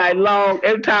all night long.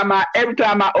 Every time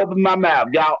I open my mouth,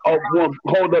 y'all want to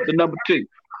hold up the number 2.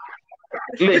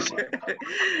 Listen.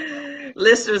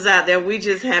 Listeners out there, we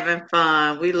just having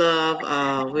fun. We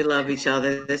love each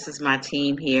other. This is my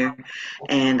team here,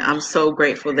 and I'm so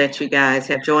grateful that you guys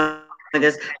have joined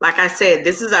us. Like I said,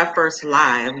 this is our first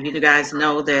live. You guys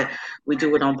know that we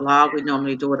do it on blog. We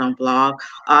normally do it on blog,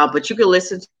 but you can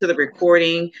listen to the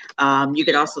recording. You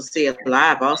can also see it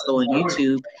live also on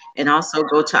YouTube, and also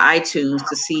go to iTunes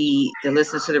to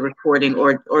listen to the recording,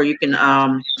 or you can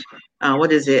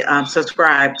what is it?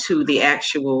 Subscribe to the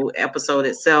actual episode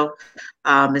itself.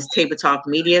 It's Table Talk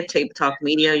Media. Table Talk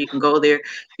Media. You can go there.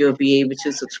 You'll be able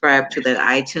to subscribe to that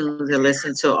iTunes and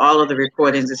listen to all of the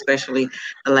recordings, especially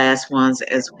the last ones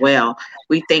as well.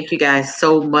 We thank you guys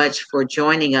so much for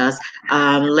joining us.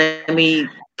 Let me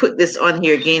put this on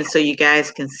here again so you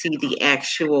guys can see the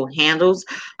actual handles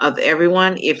of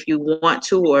everyone if you want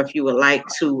to, or if you would like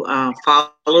to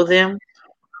follow them.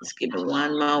 Let's give me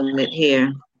one moment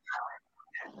here.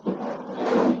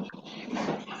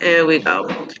 There we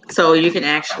go. So you can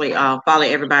actually follow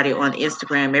everybody on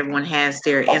Instagram. Everyone has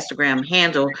their Instagram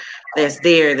handle that's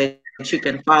there that you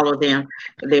can follow them.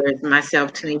 There's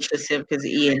myself, Tanisha Simpkins,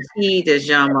 ENT. There's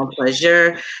Jean Mon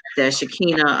Pleasure. There's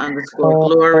Shakina underscore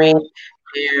Glory.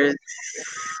 There's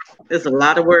there's a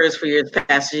lot of words for your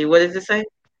Pastor G. What does it say?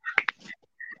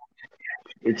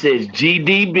 It says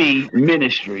GDB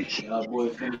Ministries.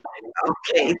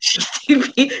 Okay,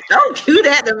 don't do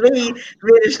that to me.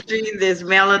 Ministry, this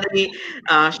Melody.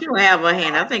 She don't have her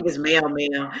hand. I think it's Mel,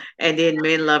 and then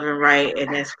Men Love and Right,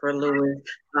 and that's for Lewis.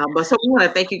 But so we want to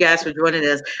thank you guys for joining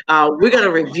us. We're gonna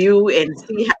review and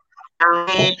see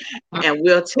how, and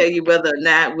we'll tell you whether or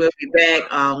not we'll be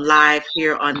back live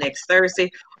here on next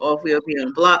Thursday, or if we'll be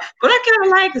on blog. But I kind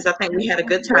of like this. I think we had a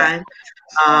good time.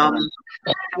 Um,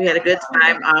 we had a good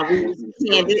time. We was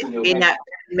candid,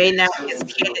 may not be as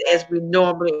candid as we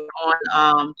normally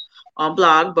on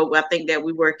blog, but I think that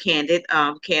we were candid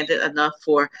enough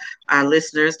for our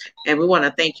listeners. And we want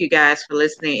to thank you guys for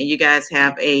listening. And you guys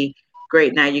have a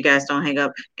great night. You guys don't hang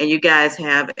up. And you guys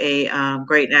have a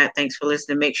great night. Thanks for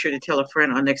listening. Make sure to tell a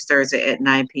friend on next Thursday at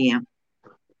 9 p.m.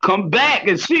 Come back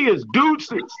and see us,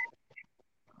 deuces.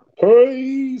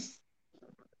 Peace.